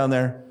guys down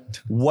there.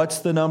 What's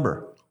the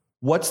number?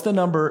 What's the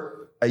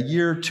number a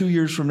year, 2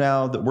 years from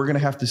now that we're going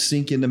to have to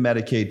sink into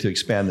Medicaid to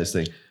expand this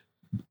thing?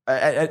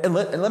 And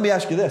let me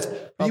ask you this: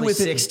 probably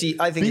 60.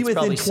 I think be it's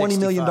within probably $20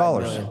 million.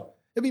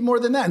 It'd be more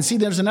than that. And see,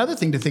 there's another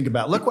thing to think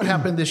about. Look what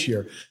happened this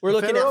year. We're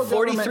looking at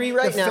 43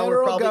 right now.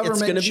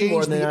 It's going to be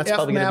more than that. It's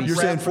probably going to be. You're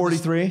saying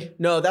 43?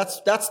 No,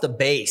 that's the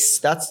base.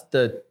 That's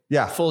the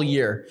full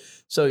year.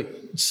 So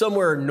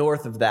somewhere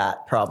north of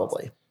that,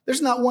 probably.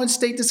 There's not one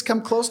state that's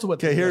come close to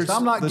what. Okay,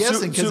 I'm not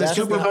guessing because it's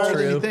Super Bowl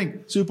than you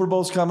think. Super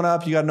Bowl's coming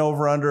up. You got an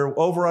over under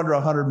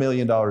 $100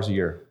 million a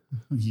year.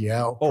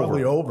 Yeah,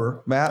 probably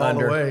over. Matt, all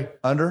the way.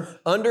 Under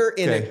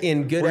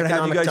in good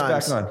economic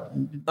times. Back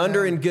on.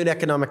 Under in good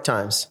economic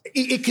times.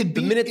 It could be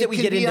the minute that we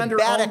get into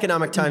bad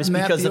economic times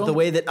because of the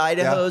way that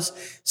Idaho's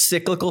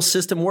cyclical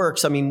system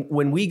works. I mean,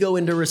 when we go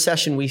into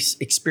recession, we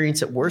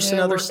experience it worse than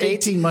other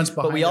states. 18 months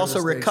behind. But we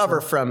also recover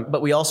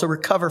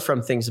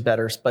from things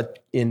better.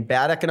 But in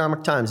bad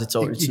economic times, it's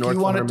north of $100 million. If you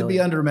want it to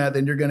be under, Matt,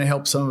 then you're going to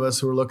help some of us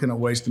who are looking at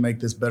ways to make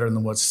this better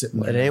than what's sitting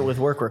there. It ain't with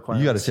work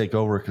requirements. You got to take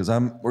over because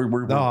we're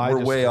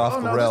way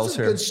off the rails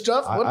here. Good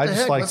stuff. What I the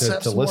just heck? like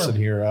to listen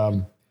here.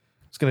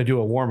 It's going to do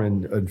a warm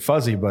and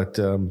fuzzy, but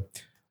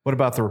what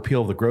about the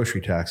repeal of the grocery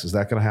tax? Is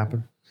that going to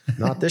happen?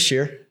 Not this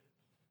year.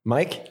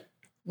 Mike?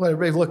 Well,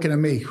 everybody's looking at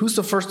me. Who's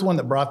the first one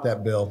that brought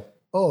that bill?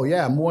 Oh,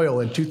 yeah, Moyle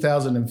in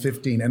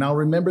 2015. And I'll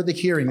remember the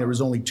hearing. There was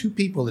only two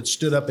people that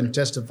stood up and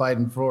testified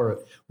in for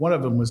it. One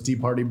of them was Tea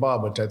Party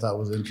Bob, which I thought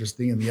was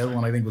interesting. And the other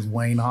one, I think, was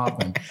Wayne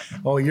Hoffman.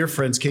 Oh, your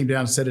friends came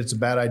down and said it's a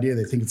bad idea.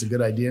 They think it's a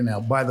good idea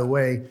now. By the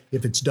way,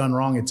 if it's done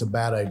wrong, it's a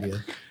bad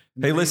idea.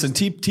 Hey, listen,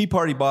 Tea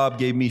Party Bob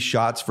gave me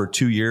shots for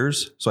 2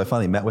 years. So I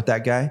finally met with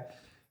that guy.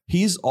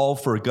 He's all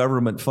for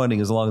government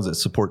funding as long as it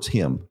supports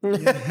him. You're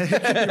right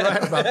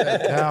about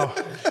that. Now,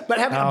 but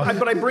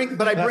I bring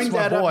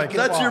that up.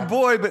 That's your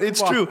boy, but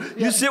it's true.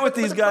 Yeah. You sit with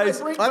these guys.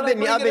 I've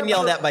been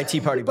yelled at by Tea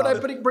Party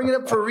Bob. But I bring it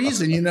up for a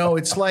reason.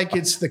 It's like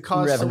it's the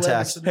cost of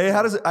tax. Hey,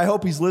 I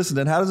hope he's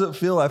listening. How does it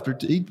feel after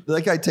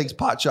that guy takes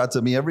pot shots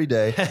at me every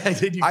day?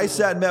 I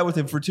sat and met with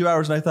him for 2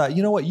 hours, and I thought,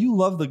 you know what? You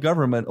love the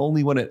government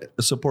only when it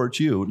supports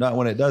you, not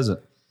when it doesn't.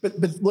 But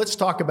let's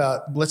talk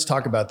about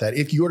that.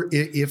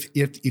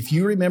 If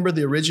you remember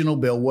the original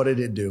bill, what did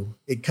it do?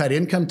 It cut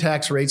income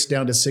tax rates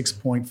down to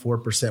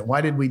 6.4%.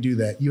 Why did we do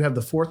that? You have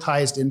the fourth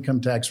highest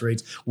income tax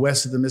rates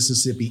west of the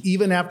Mississippi.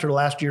 Even after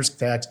last year's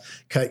tax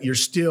cut, you're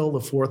still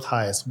the fourth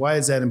highest. Why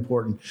is that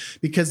important?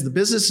 Because the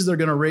businesses that are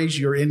going to raise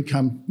your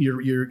income,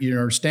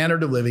 your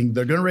standard of living,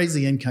 they're going to raise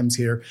the incomes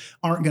here,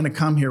 aren't going to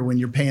come here when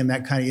you're paying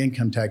that kind of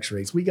income tax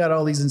rates. We got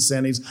all these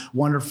incentives.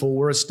 Wonderful.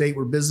 We're a state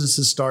where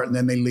businesses start and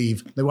then they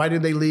leave. Why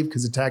did they leave?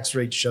 Because the tax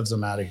rate shoves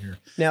them out of here.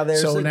 Now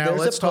there's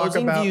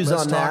opposing views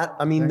on that.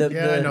 I mean,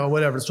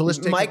 whatever. So let's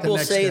take Mike will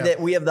say that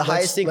we have the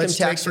highest income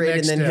tax rate,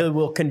 and then he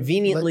will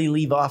conveniently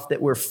leave off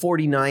that we're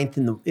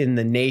 49th in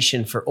the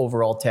nation for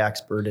overall tax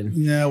burden.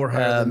 No, we're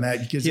higher than that.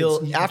 Because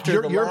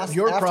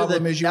your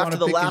problem is you want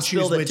to pick and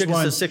choose which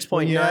one.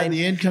 6.9,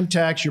 the income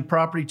tax, your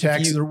property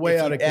taxes are way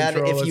out of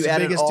control. If you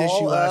add it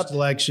all up,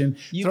 election.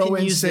 You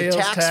can use the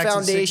tax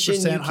foundation.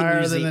 You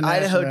can use the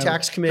Idaho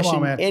Tax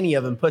Commission. Any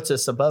of them puts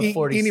us above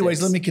 46.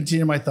 Anyways, let me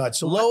continue my thoughts.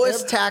 So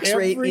lowest tax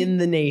rate in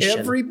the nation.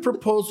 Every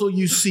proposal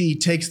you see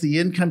takes the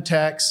income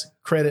tax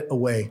credit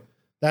away.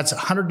 That's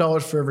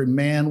 $100 for every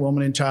man,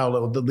 woman, and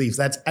child that leaves.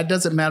 That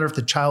doesn't matter if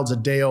the child's a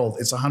day old.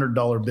 It's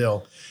 $100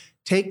 bill.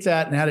 Take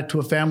that and add it to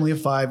a family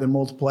of 5 and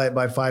multiply it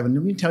by 5. And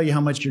let me tell you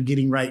how much you're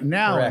getting right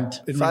now.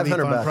 Correct. In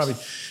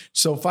 $500.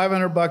 So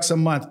 $500 a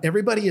month.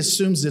 Everybody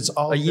assumes it's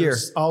all a year,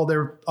 all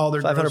their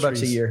 $500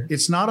 groceries. a year.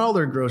 It's not all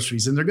their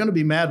groceries, and they're going to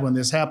be mad when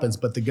this happens.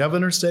 But the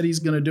governor said he's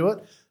going to do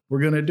it.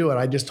 We're going to do it.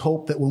 I just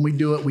hope that when we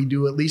do it, we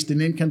do at least an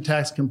income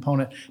tax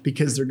component,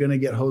 because they're going to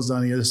get hosed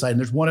on the other side. And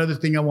there's one other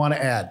thing I want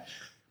to add.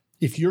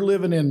 If you're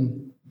living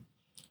in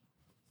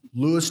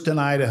Lewiston,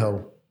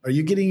 Idaho, are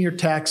you getting your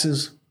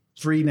taxes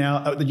free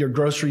now, your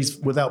groceries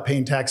without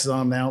paying taxes on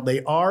them now?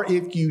 They are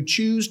if you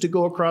choose to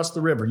go across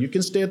the river. You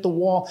can stay at the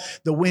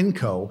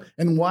Winco.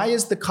 And why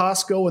is the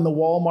Costco and the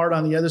Walmart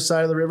on the other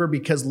side of the river?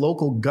 Because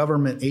local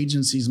government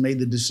agencies made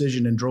the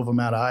decision and drove them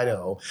out of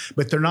Idaho.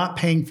 But they're not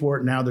paying for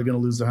it now. They're going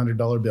to lose the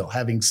 $100 bill.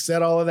 Having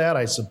said all of that,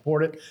 I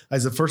support it. I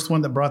was the first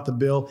one that brought the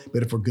bill.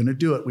 But if we're going to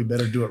do it, we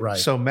better do it right.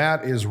 So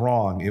Matt is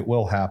wrong. It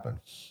will happen.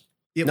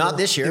 Not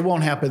this year. It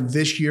won't happen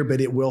this year,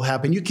 but it will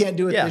happen. You can't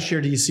do it this year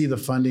till you see the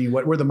funding,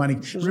 where the money.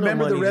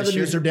 Remember, the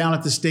revenues are down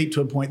at the state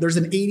to a point. There's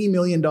an $80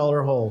 million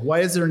hole. Why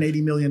is there an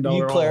 $80 million hole?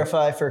 You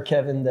clarify for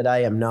Kevin that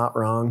I am not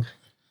wrong.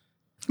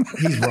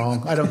 He's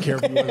wrong. I don't care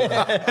if you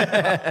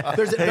are.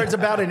 There's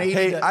about an 80.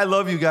 Hey, I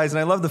love you guys, and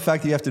I love the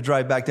fact that you have to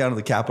drive back down to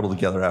the Capitol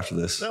together after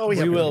this. Oh,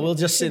 We will. We'll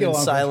just sit in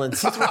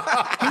silence.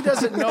 He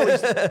doesn't know.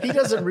 He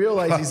doesn't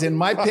realize he's in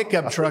my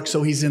pickup truck,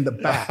 so he's in the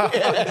back.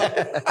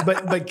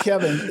 But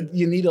Kevin,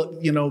 you need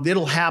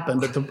it'll happen,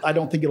 but I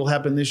don't think it'll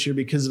happen this year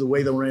because of the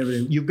way that we're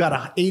in. You've got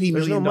a $80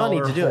 million money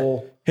to do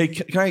hole. Hey,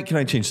 can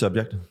I change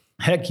subject?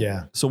 Heck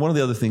yeah. So one of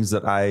the other things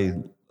that I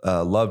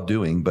love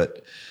doing,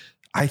 but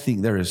I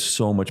think there is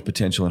so much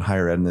potential in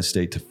higher ed in this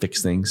state to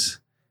fix things.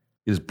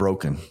 It is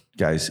broken,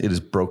 guys. It is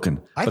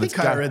broken. I think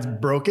higher ed's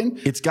broken.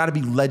 It's got to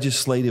be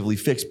legislatively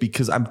fixed,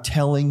 because I'm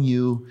telling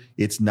you,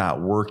 it's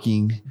not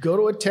working. Go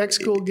to a tech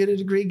school, get a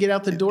degree, get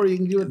out the door. You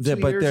can do it 2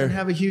 years and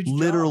have a huge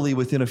literally job.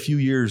 Within a few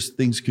years,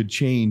 things could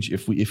change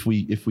if we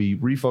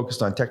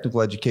refocused on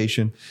technical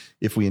education,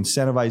 if we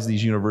incentivize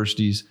these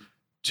universities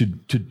to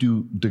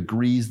do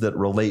degrees that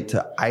relate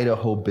to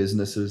Idaho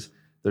businesses.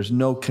 There's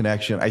no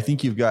connection. I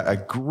think you've got a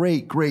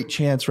great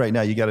chance right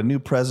now. You got a new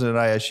president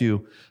at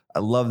ISU. I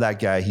love that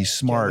guy. He's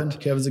smart.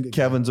 Kevin's a good guy.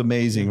 Kevin's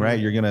amazing, right?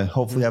 You're going to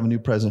hopefully have a new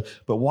president.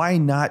 But why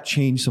not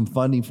change some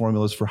funding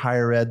formulas for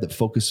higher ed that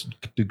focus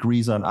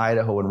degrees on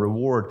Idaho and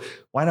reward?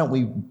 Why don't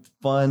we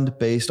fund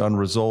based on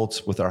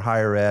results with our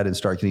higher ed and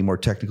start getting more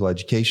technical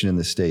education in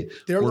this state?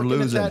 They're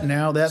looking at that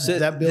now.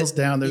 That bill's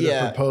down there.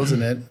 They're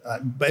proposing it.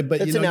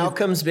 But it's an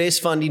outcomes-based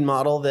funding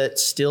model that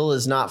still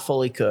is not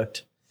fully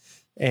cooked.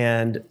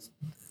 And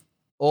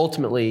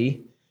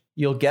ultimately,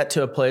 you'll get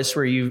to a place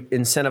where you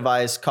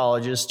incentivize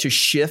colleges to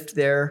shift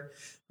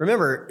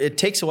remember, it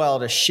takes a while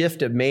to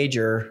shift a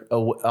major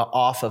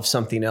off of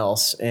something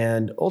else.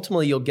 And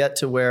ultimately, you'll get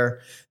to where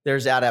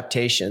there's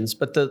adaptations.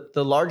 But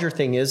the larger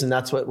thing is, and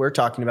that's what we're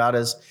talking about,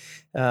 is,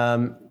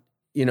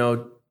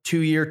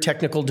 2-year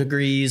technical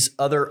degrees,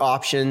 other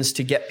options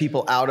to get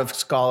people out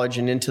of college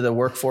and into the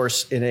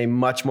workforce in a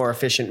much more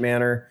efficient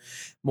manner.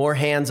 More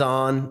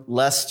hands-on,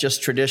 less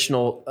just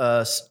traditional,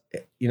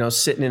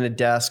 sitting in a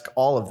desk.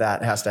 All of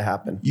that has to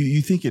happen.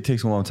 You think it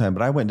takes a long time,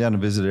 but I went down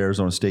and visited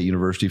Arizona State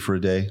University for a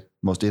day,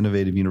 most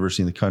innovative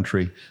university in the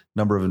country,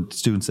 number of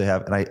students they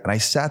have. And I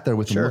sat there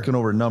with them, looking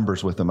over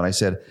numbers with them. And I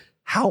said,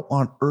 how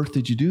on earth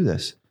did you do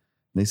this?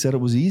 And they said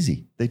it was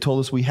easy. They told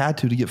us we had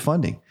to get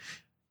funding.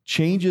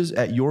 Changes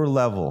at your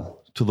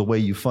level to the way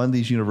you fund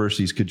these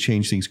universities could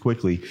change things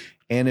quickly.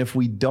 And if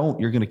we don't,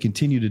 you're going to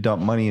continue to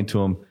dump money into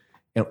them.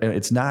 And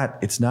it's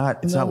not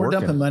we're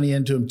working. dumping money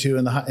into them too,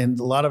 and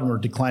a lot of them are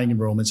declining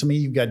enrollments. I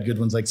mean, you've got good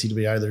ones like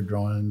CWI, they're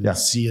growing, and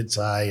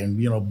CSI, and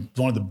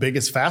one of the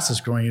biggest,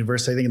 fastest growing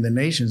universities I think in the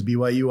nation is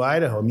BYU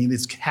Idaho. I mean,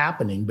 it's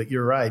happening, but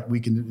you're right, we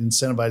can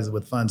incentivize it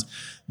with funds.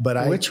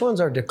 But which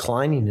ones are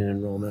declining in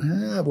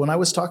enrollment? When I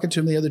was talking to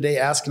them the other day,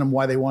 asking them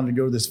why they wanted to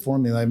go to this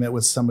formula, I met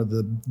with some of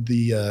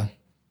the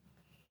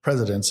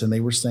presidents, and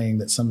they were saying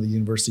that some of the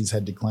universities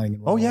had declining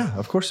enrollment. Oh yeah,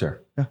 of course they're.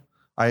 Yeah.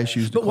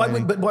 ISU's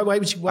declining. But why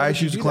would you?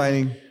 ISU's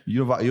declining.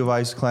 U of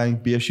I's declining.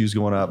 BSU's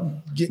going up.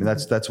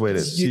 That's the way it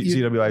is.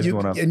 CWI's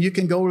going up. And you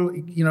can go.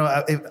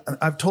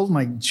 I've told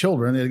my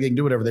children they can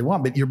do whatever they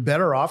want, but you're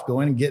better off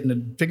going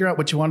and figure out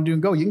what you want to do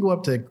and go. You can go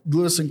up to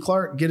Lewis and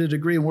Clark, get a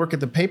degree, and work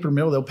at the paper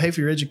mill. They'll pay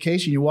for your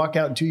education. You walk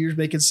out in 2 years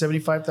making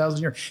 $75,000 a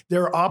year.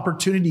 There are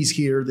opportunities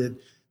here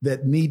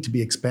that need to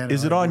be expanded.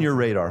 Is it on your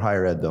radar,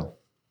 higher ed though?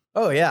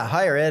 Oh yeah,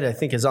 higher ed I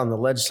think is on the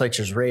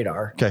legislature's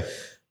radar. Okay.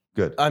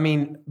 Good. I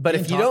mean, but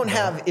if you don't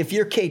have, if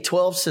your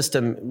K-12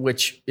 system,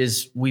 which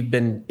is we've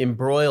been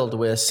embroiled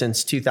with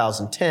since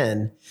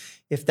 2010,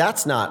 if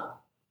that's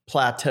not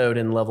plateaued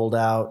and leveled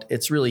out,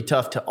 it's really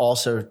tough to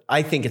also,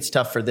 I think it's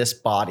tough for this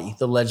body,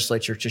 the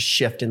legislature, to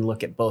shift and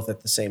look at both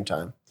at the same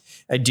time.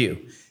 I do.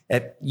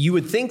 You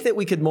would think that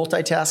we could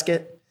multitask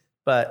it,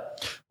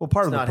 but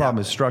part of the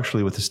problem is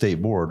structurally with the state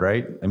board,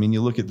 right? I mean,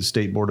 you look at the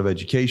State Board of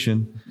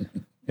Education,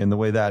 and the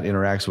way that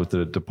interacts with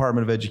the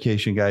Department of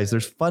Education guys,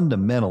 there's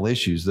fundamental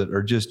issues that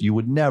are just, you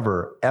would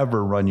never,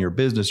 ever run your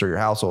business or your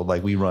household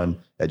like we run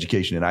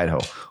education in Idaho.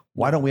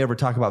 Why don't we ever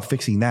talk about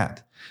fixing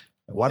that?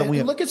 Why don't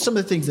we look at some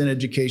of the things in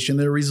education?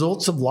 They're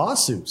results of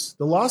lawsuits.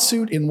 The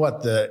lawsuit in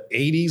the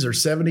 80s or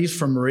 70s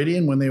from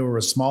Meridian, when they were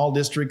a small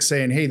district,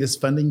 saying, hey, this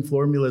funding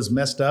formula is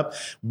messed up.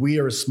 We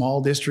are a small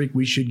district.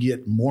 We should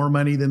get more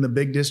money than the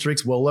big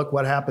districts. Well, look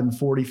what happened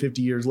 40,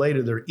 50 years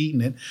later. They're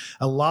eating it.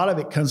 A lot of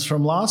it comes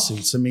from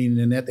lawsuits. I mean,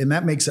 and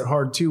that makes it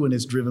hard too when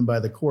it's driven by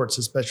the courts,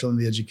 especially on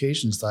the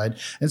education side.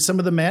 And some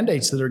of the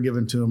mandates that are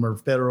given to them are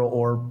federal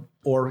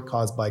or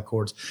caused by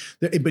courts.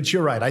 But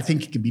you're right. I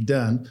think it could be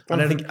done. I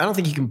don't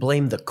think you can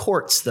blame the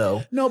courts,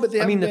 though. No, but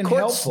the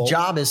court's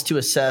job is to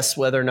assess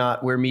whether or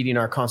not we're meeting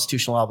our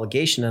constitutional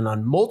obligation. And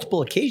on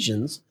multiple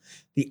occasions,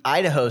 the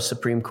Idaho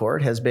Supreme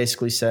Court has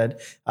basically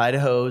said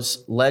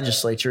Idaho's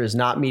legislature is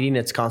not meeting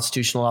its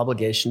constitutional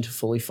obligation to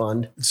fully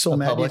fund. So,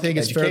 Matt, do you think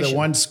it's fair that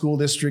one school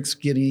district's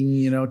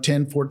getting,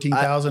 10,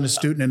 14,000 a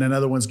student and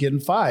another one's getting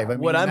 5? I mean,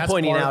 what I'm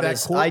pointing out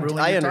is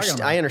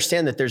I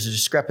understand that there's a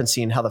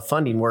discrepancy in how the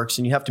funding works,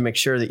 and you have to make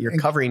sure that you're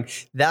covering.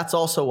 That's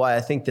also why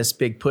I think this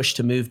big push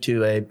to move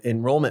to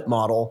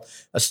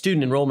a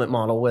student enrollment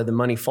model where the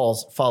money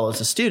follows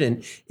the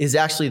student is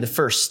actually the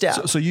first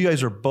step. So you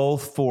guys are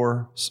both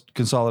for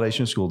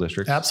consolidation of school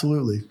districts?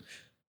 Absolutely.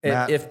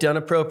 If done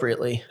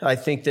appropriately. I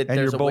think that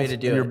there's a way to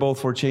do it. You're both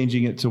for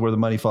changing it to where the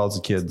money follows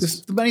the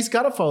kids. The money's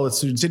got to follow the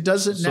students. It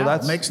doesn't now.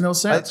 It makes no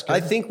sense. I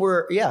think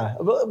we're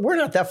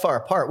not that far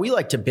apart. We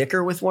like to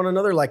bicker with one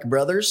another like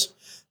brothers,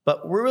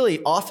 but we're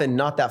really often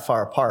not that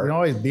far apart. You can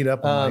always beat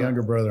up on my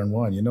younger brother in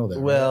one. You know that.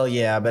 Well, right?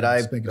 Yeah, but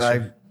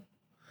I'm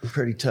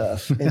pretty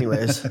tough.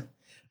 Anyways.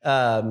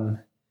 But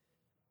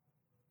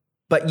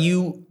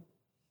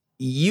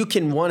you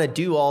can want to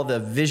do all the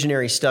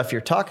visionary stuff you're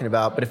talking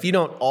about, but if you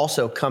don't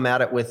also come at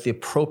it with the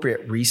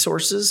appropriate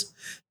resources,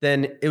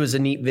 then it was a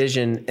neat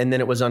vision and then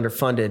it was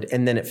underfunded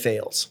and then it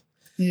fails.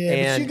 Yeah,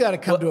 and but you got to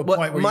come to a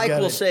point where Mike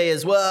will say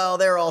is, well,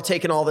 they're all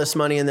taking all this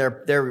money and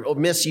they're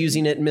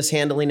misusing it and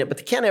mishandling it, but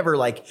they can't ever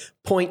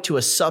point to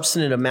a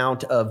substantive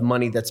amount of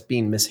money that's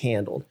being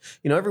mishandled.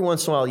 Every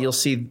once in a while you'll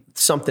see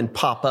something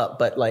pop up,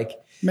 but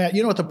Matt,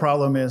 you know what the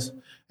problem is?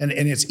 And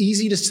it's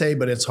easy to say,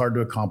 but it's hard to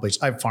accomplish.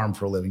 I farm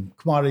for a living.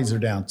 Commodities are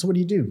down. So what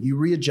do? You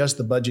readjust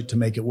the budget to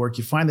make it work.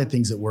 You find the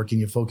things that work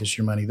and you focus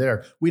your money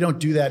there. We don't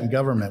do that in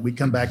government. We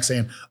come back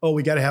saying, oh,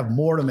 we got to have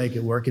more to make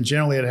it work. And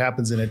generally it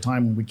happens in a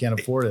time when we can't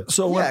afford it.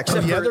 So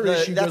the other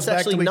issue goes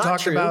back to what we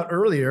talked about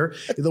earlier.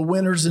 The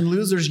winners and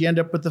losers, you end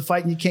up with the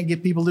fight and you can't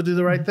get people to do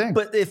the right thing.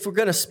 But if we're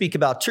going to speak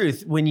about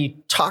truth, when you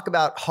talk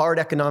about hard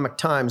economic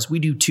times, we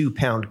do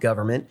 2-pound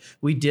government.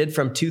 We did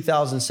from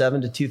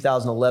 2007 to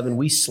 2011.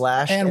 We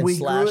slashed and we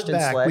slashed grew it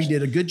back. We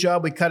did a good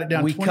job. We cut it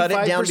down. We cut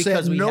it down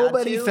because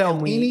nobody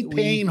felt any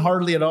pain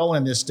hardly at all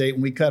in this state,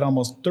 and we cut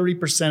almost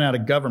 30% out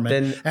of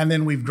government. And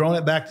then we've grown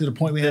it back to the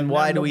point we have.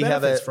 Why do we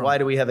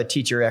have a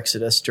teacher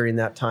exodus during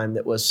that time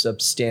that was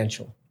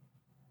substantial?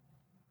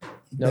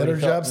 Better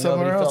job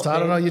somewhere else. I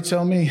don't know. You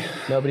tell me.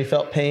 Nobody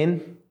felt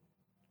pain.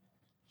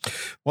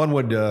 One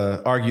would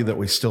argue that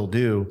we still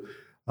do.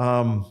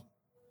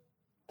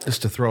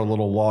 Just to throw a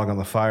little log on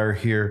the fire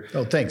here.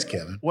 Oh, thanks,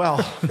 Kevin. Well,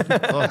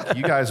 look,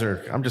 you guys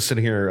I'm just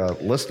sitting here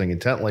listening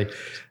intently.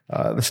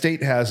 The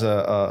state has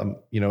a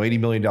 $80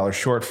 million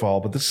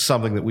shortfall, but this is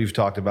something that we've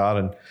talked about,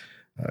 and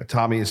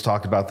Tommy has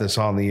talked about this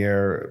on the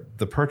air,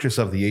 the purchase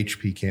of the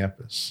HP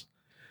campus.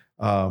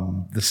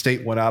 The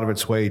state went out of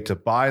its way to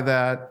buy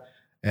that,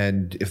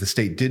 and if the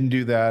state didn't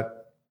do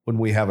that,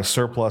 wouldn't we have a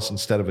surplus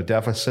instead of a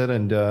deficit?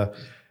 And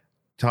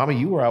Tommy,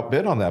 you were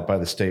outbid on that by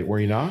the state, were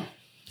you not?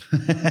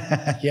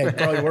 Yeah, you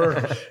probably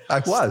were. I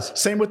was.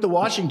 Same with the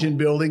Washington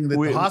building that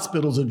the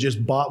hospitals have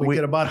just bought. We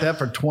could have bought that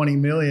for $20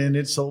 million.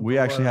 It sold. We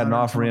actually had an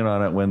offer in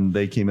on it when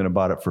they came in and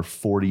bought it for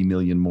 $40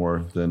 million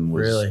more than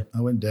was. Really? I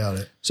wouldn't doubt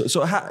it.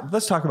 So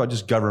let's talk about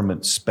just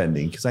government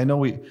spending, because I know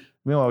we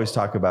always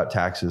talk about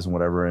taxes and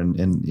whatever,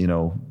 and you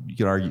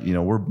can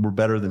argue we're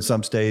better than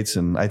some states,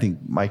 and I think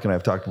Mike and I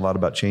have talked a lot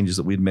about changes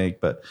that we'd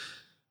make, but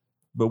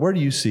where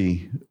do you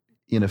see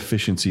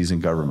inefficiencies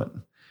in government?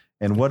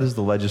 And what is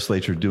the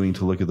legislature doing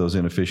to look at those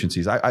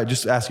inefficiencies? I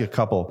just ask a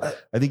couple.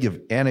 I think of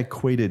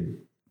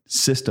antiquated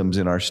systems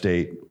in our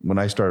state. When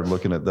I started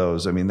looking at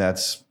those,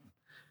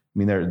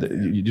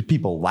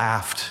 people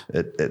laughed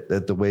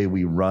at the way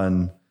we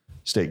run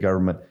state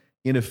government.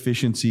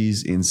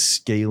 Inefficiencies in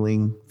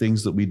scaling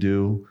things that we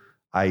do,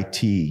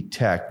 IT,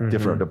 tech,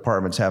 different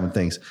departments having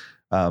things.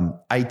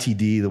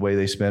 ITD, the way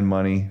they spend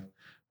money.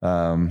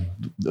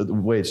 The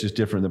way it's just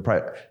different than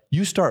private.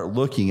 You start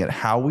looking at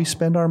how we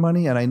spend our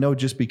money, and I know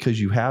just because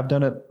you have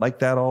done it like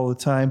that all the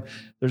time,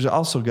 there's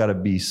also got to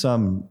be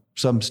some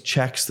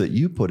checks that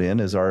you put in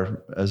as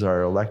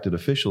our elected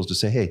officials to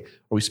say, hey,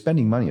 are we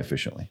spending money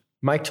efficiently?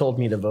 Mike told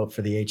me to vote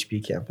for the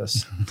HP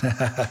campus.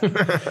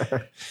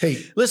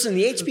 Hey, listen,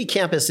 the HP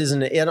campus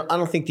isn't. I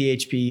don't think the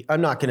HP.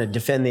 I'm not going to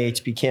defend the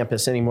HP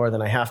campus any more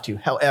than I have to.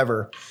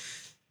 However,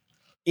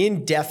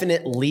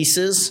 indefinite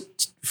leases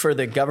for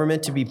the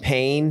government to be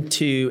paying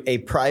to a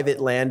private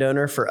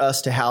landowner for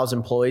us to house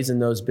employees in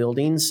those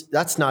buildings,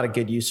 that's not a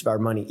good use of our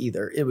money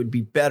either. It would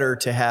be better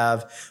to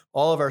have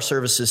all of our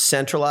services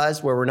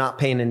centralized where we're not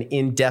paying an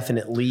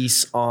indefinite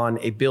lease on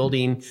a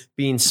building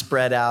being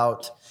spread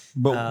out.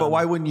 But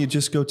why wouldn't you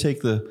just go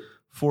take the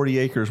 40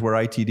 acres where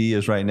ITD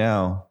is right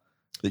now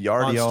that you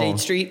already on own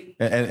State Street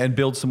and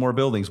build some more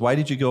buildings? Why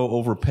did you go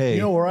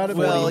overpay? We're out of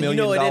Well, $40 it ended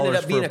million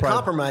up being for a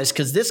compromise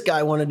because this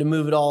guy wanted to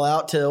move it all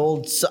out to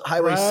old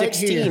Highway Right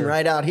 16 here.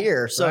 right out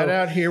here. So right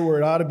out here where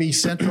it ought to be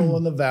central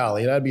in the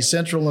valley. It ought to be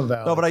central in the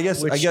valley. No, but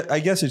I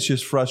guess it's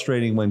just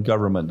frustrating when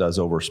government does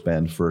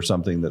overspend for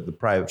something that the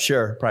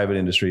private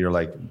industry, you're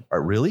like,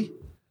 really?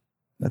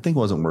 That thing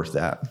wasn't worth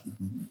that.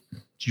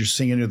 You're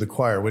singing to the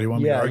choir. What do you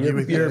want me to Yeah, argue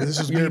with you? This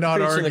is me not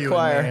preaching the arguing,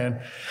 choir.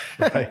 man.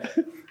 Right.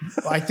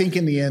 I think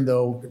in the end,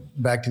 though,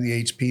 back to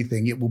the HP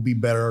thing, it will be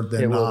better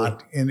than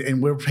not.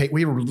 And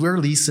we're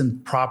leasing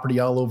property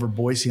all over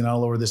Boise and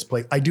all over this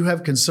place. I do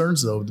have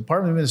concerns, though. The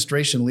Department of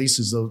Administration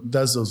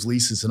does those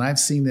leases, and I've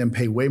seen them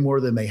pay way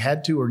more than they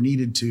had to or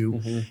needed to.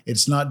 Mm-hmm.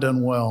 It's not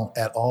done well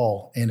at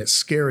all, and it's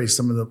scary.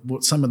 Some of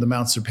the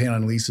amounts they're paying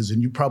on leases,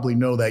 and you probably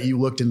know that. You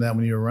looked into that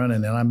when you were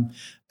running,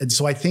 and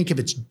so I think if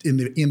it's in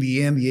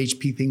the end, the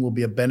HP thing will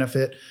be a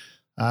benefit.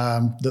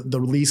 The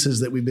leases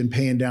that we've been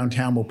paying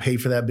downtown will pay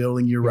for that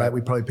building. You're right. We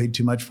probably paid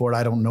too much for it.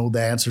 I don't know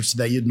the answers to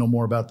that. You'd know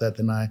more about that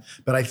than I.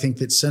 But I think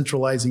that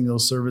centralizing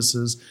those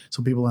services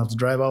so people don't have to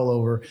drive all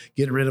over,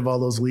 getting rid of all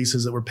those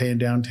leases that we're paying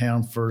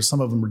downtown for, some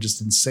of them are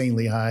just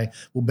insanely high,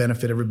 will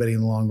benefit everybody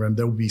in the long run.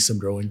 There will be some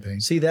growing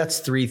pains. See, that's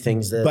three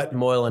things that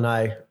Moyle and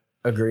I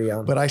agree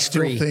on. But I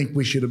still think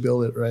we should have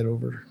built it right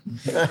over.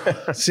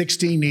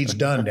 16 needs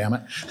done, damn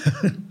it.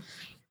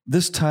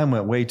 This time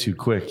went way too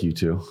quick, you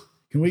two.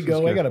 Can we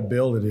go? I got a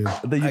bill to do.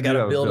 I got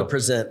a bill to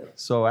present.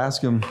 So ask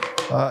him.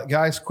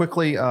 Guys,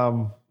 quickly,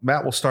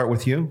 Matt, we'll start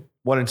with you.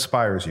 What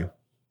inspires you?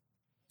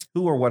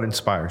 Who or what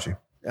inspires you?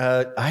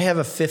 I have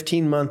a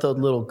 15-month-old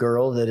little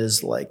girl that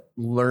is like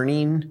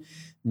learning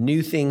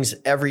new things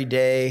every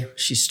day.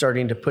 She's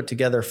starting to put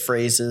together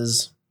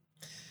phrases.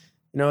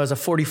 As a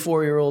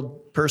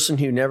 44-year-old person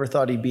who never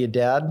thought he'd be a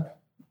dad,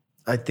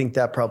 I think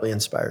that probably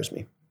inspires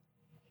me.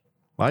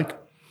 Mike?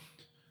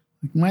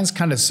 Mine's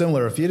kind of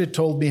similar. If you'd have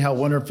told me how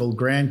wonderful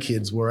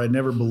grandkids were, I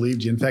never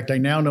believed you. In fact, I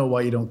now know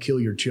why you don't kill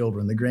your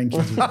children. The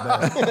grandkids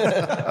are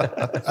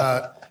the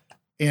best.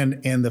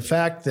 And the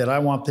fact that I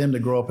want them to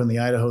grow up in the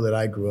Idaho that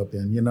I grew up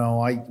in. When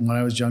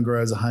I was younger,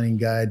 I was a hunting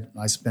guide.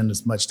 I spend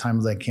as much time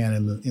as I can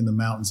in the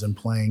mountains and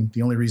playing.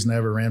 The only reason I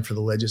ever ran for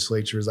the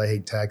legislature is I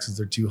hate taxes.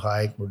 They're too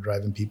high. We're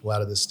driving people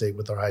out of the state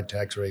with our high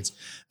tax rates.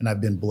 And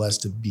I've been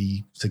blessed to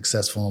be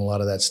successful in a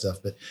lot of that stuff.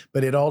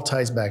 But it all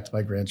ties back to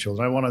my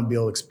grandchildren. I want to be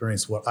able to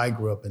experience what I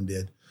grew up and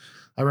did.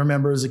 I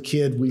remember as a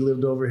kid, we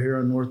lived over here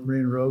on North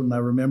Marine Road, and I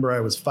remember I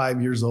was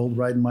 5 years old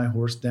riding my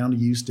horse down to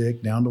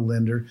U-Stick, down to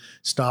Linder,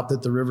 stopped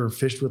at the river,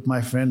 fished with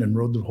my friend, and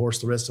rode the horse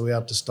the rest of the way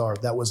out to Star.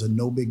 That was a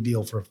no big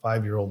deal for a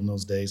 5-year-old in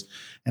those days.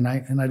 And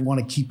I'd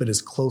want to keep it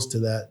as close to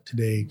that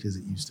today as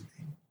it used to be.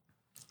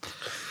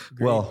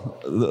 Great.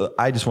 Well,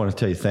 I just want to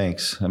tell you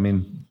thanks. I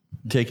mean,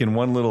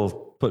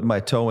 putting my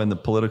toe in the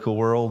political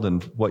world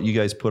and what you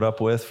guys put up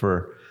with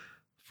for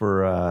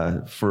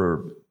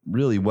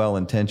really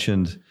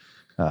well-intentioned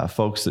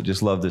folks that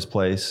just love this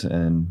place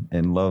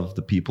and love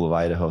the people of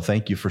Idaho.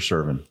 Thank you for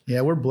serving.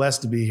 Yeah, we're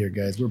blessed to be here,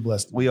 guys. We're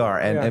blessed. We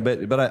are.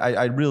 But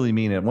I really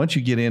mean it. Once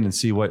you get in and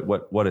see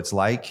what it's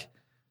like,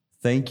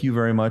 thank you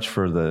very much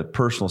for the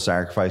personal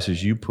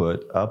sacrifices you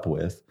put up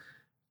with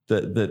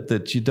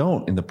that you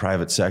don't in the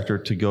private sector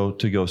to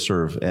go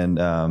serve. And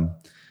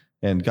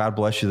God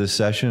bless you this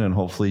session. And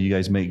hopefully you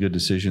guys make good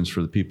decisions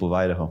for the people of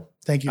Idaho.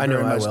 Thank you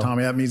very much,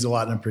 Tommy. That means a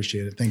lot and I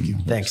appreciate it. Thank you.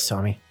 Thanks,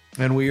 Tommy.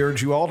 And we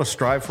urge you all to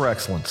strive for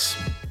excellence.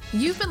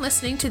 You've been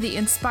listening to the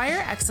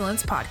Inspire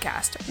Excellence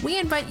podcast. We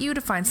invite you to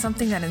find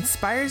something that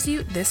inspires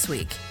you this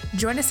week.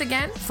 Join us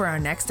again for our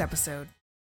next episode.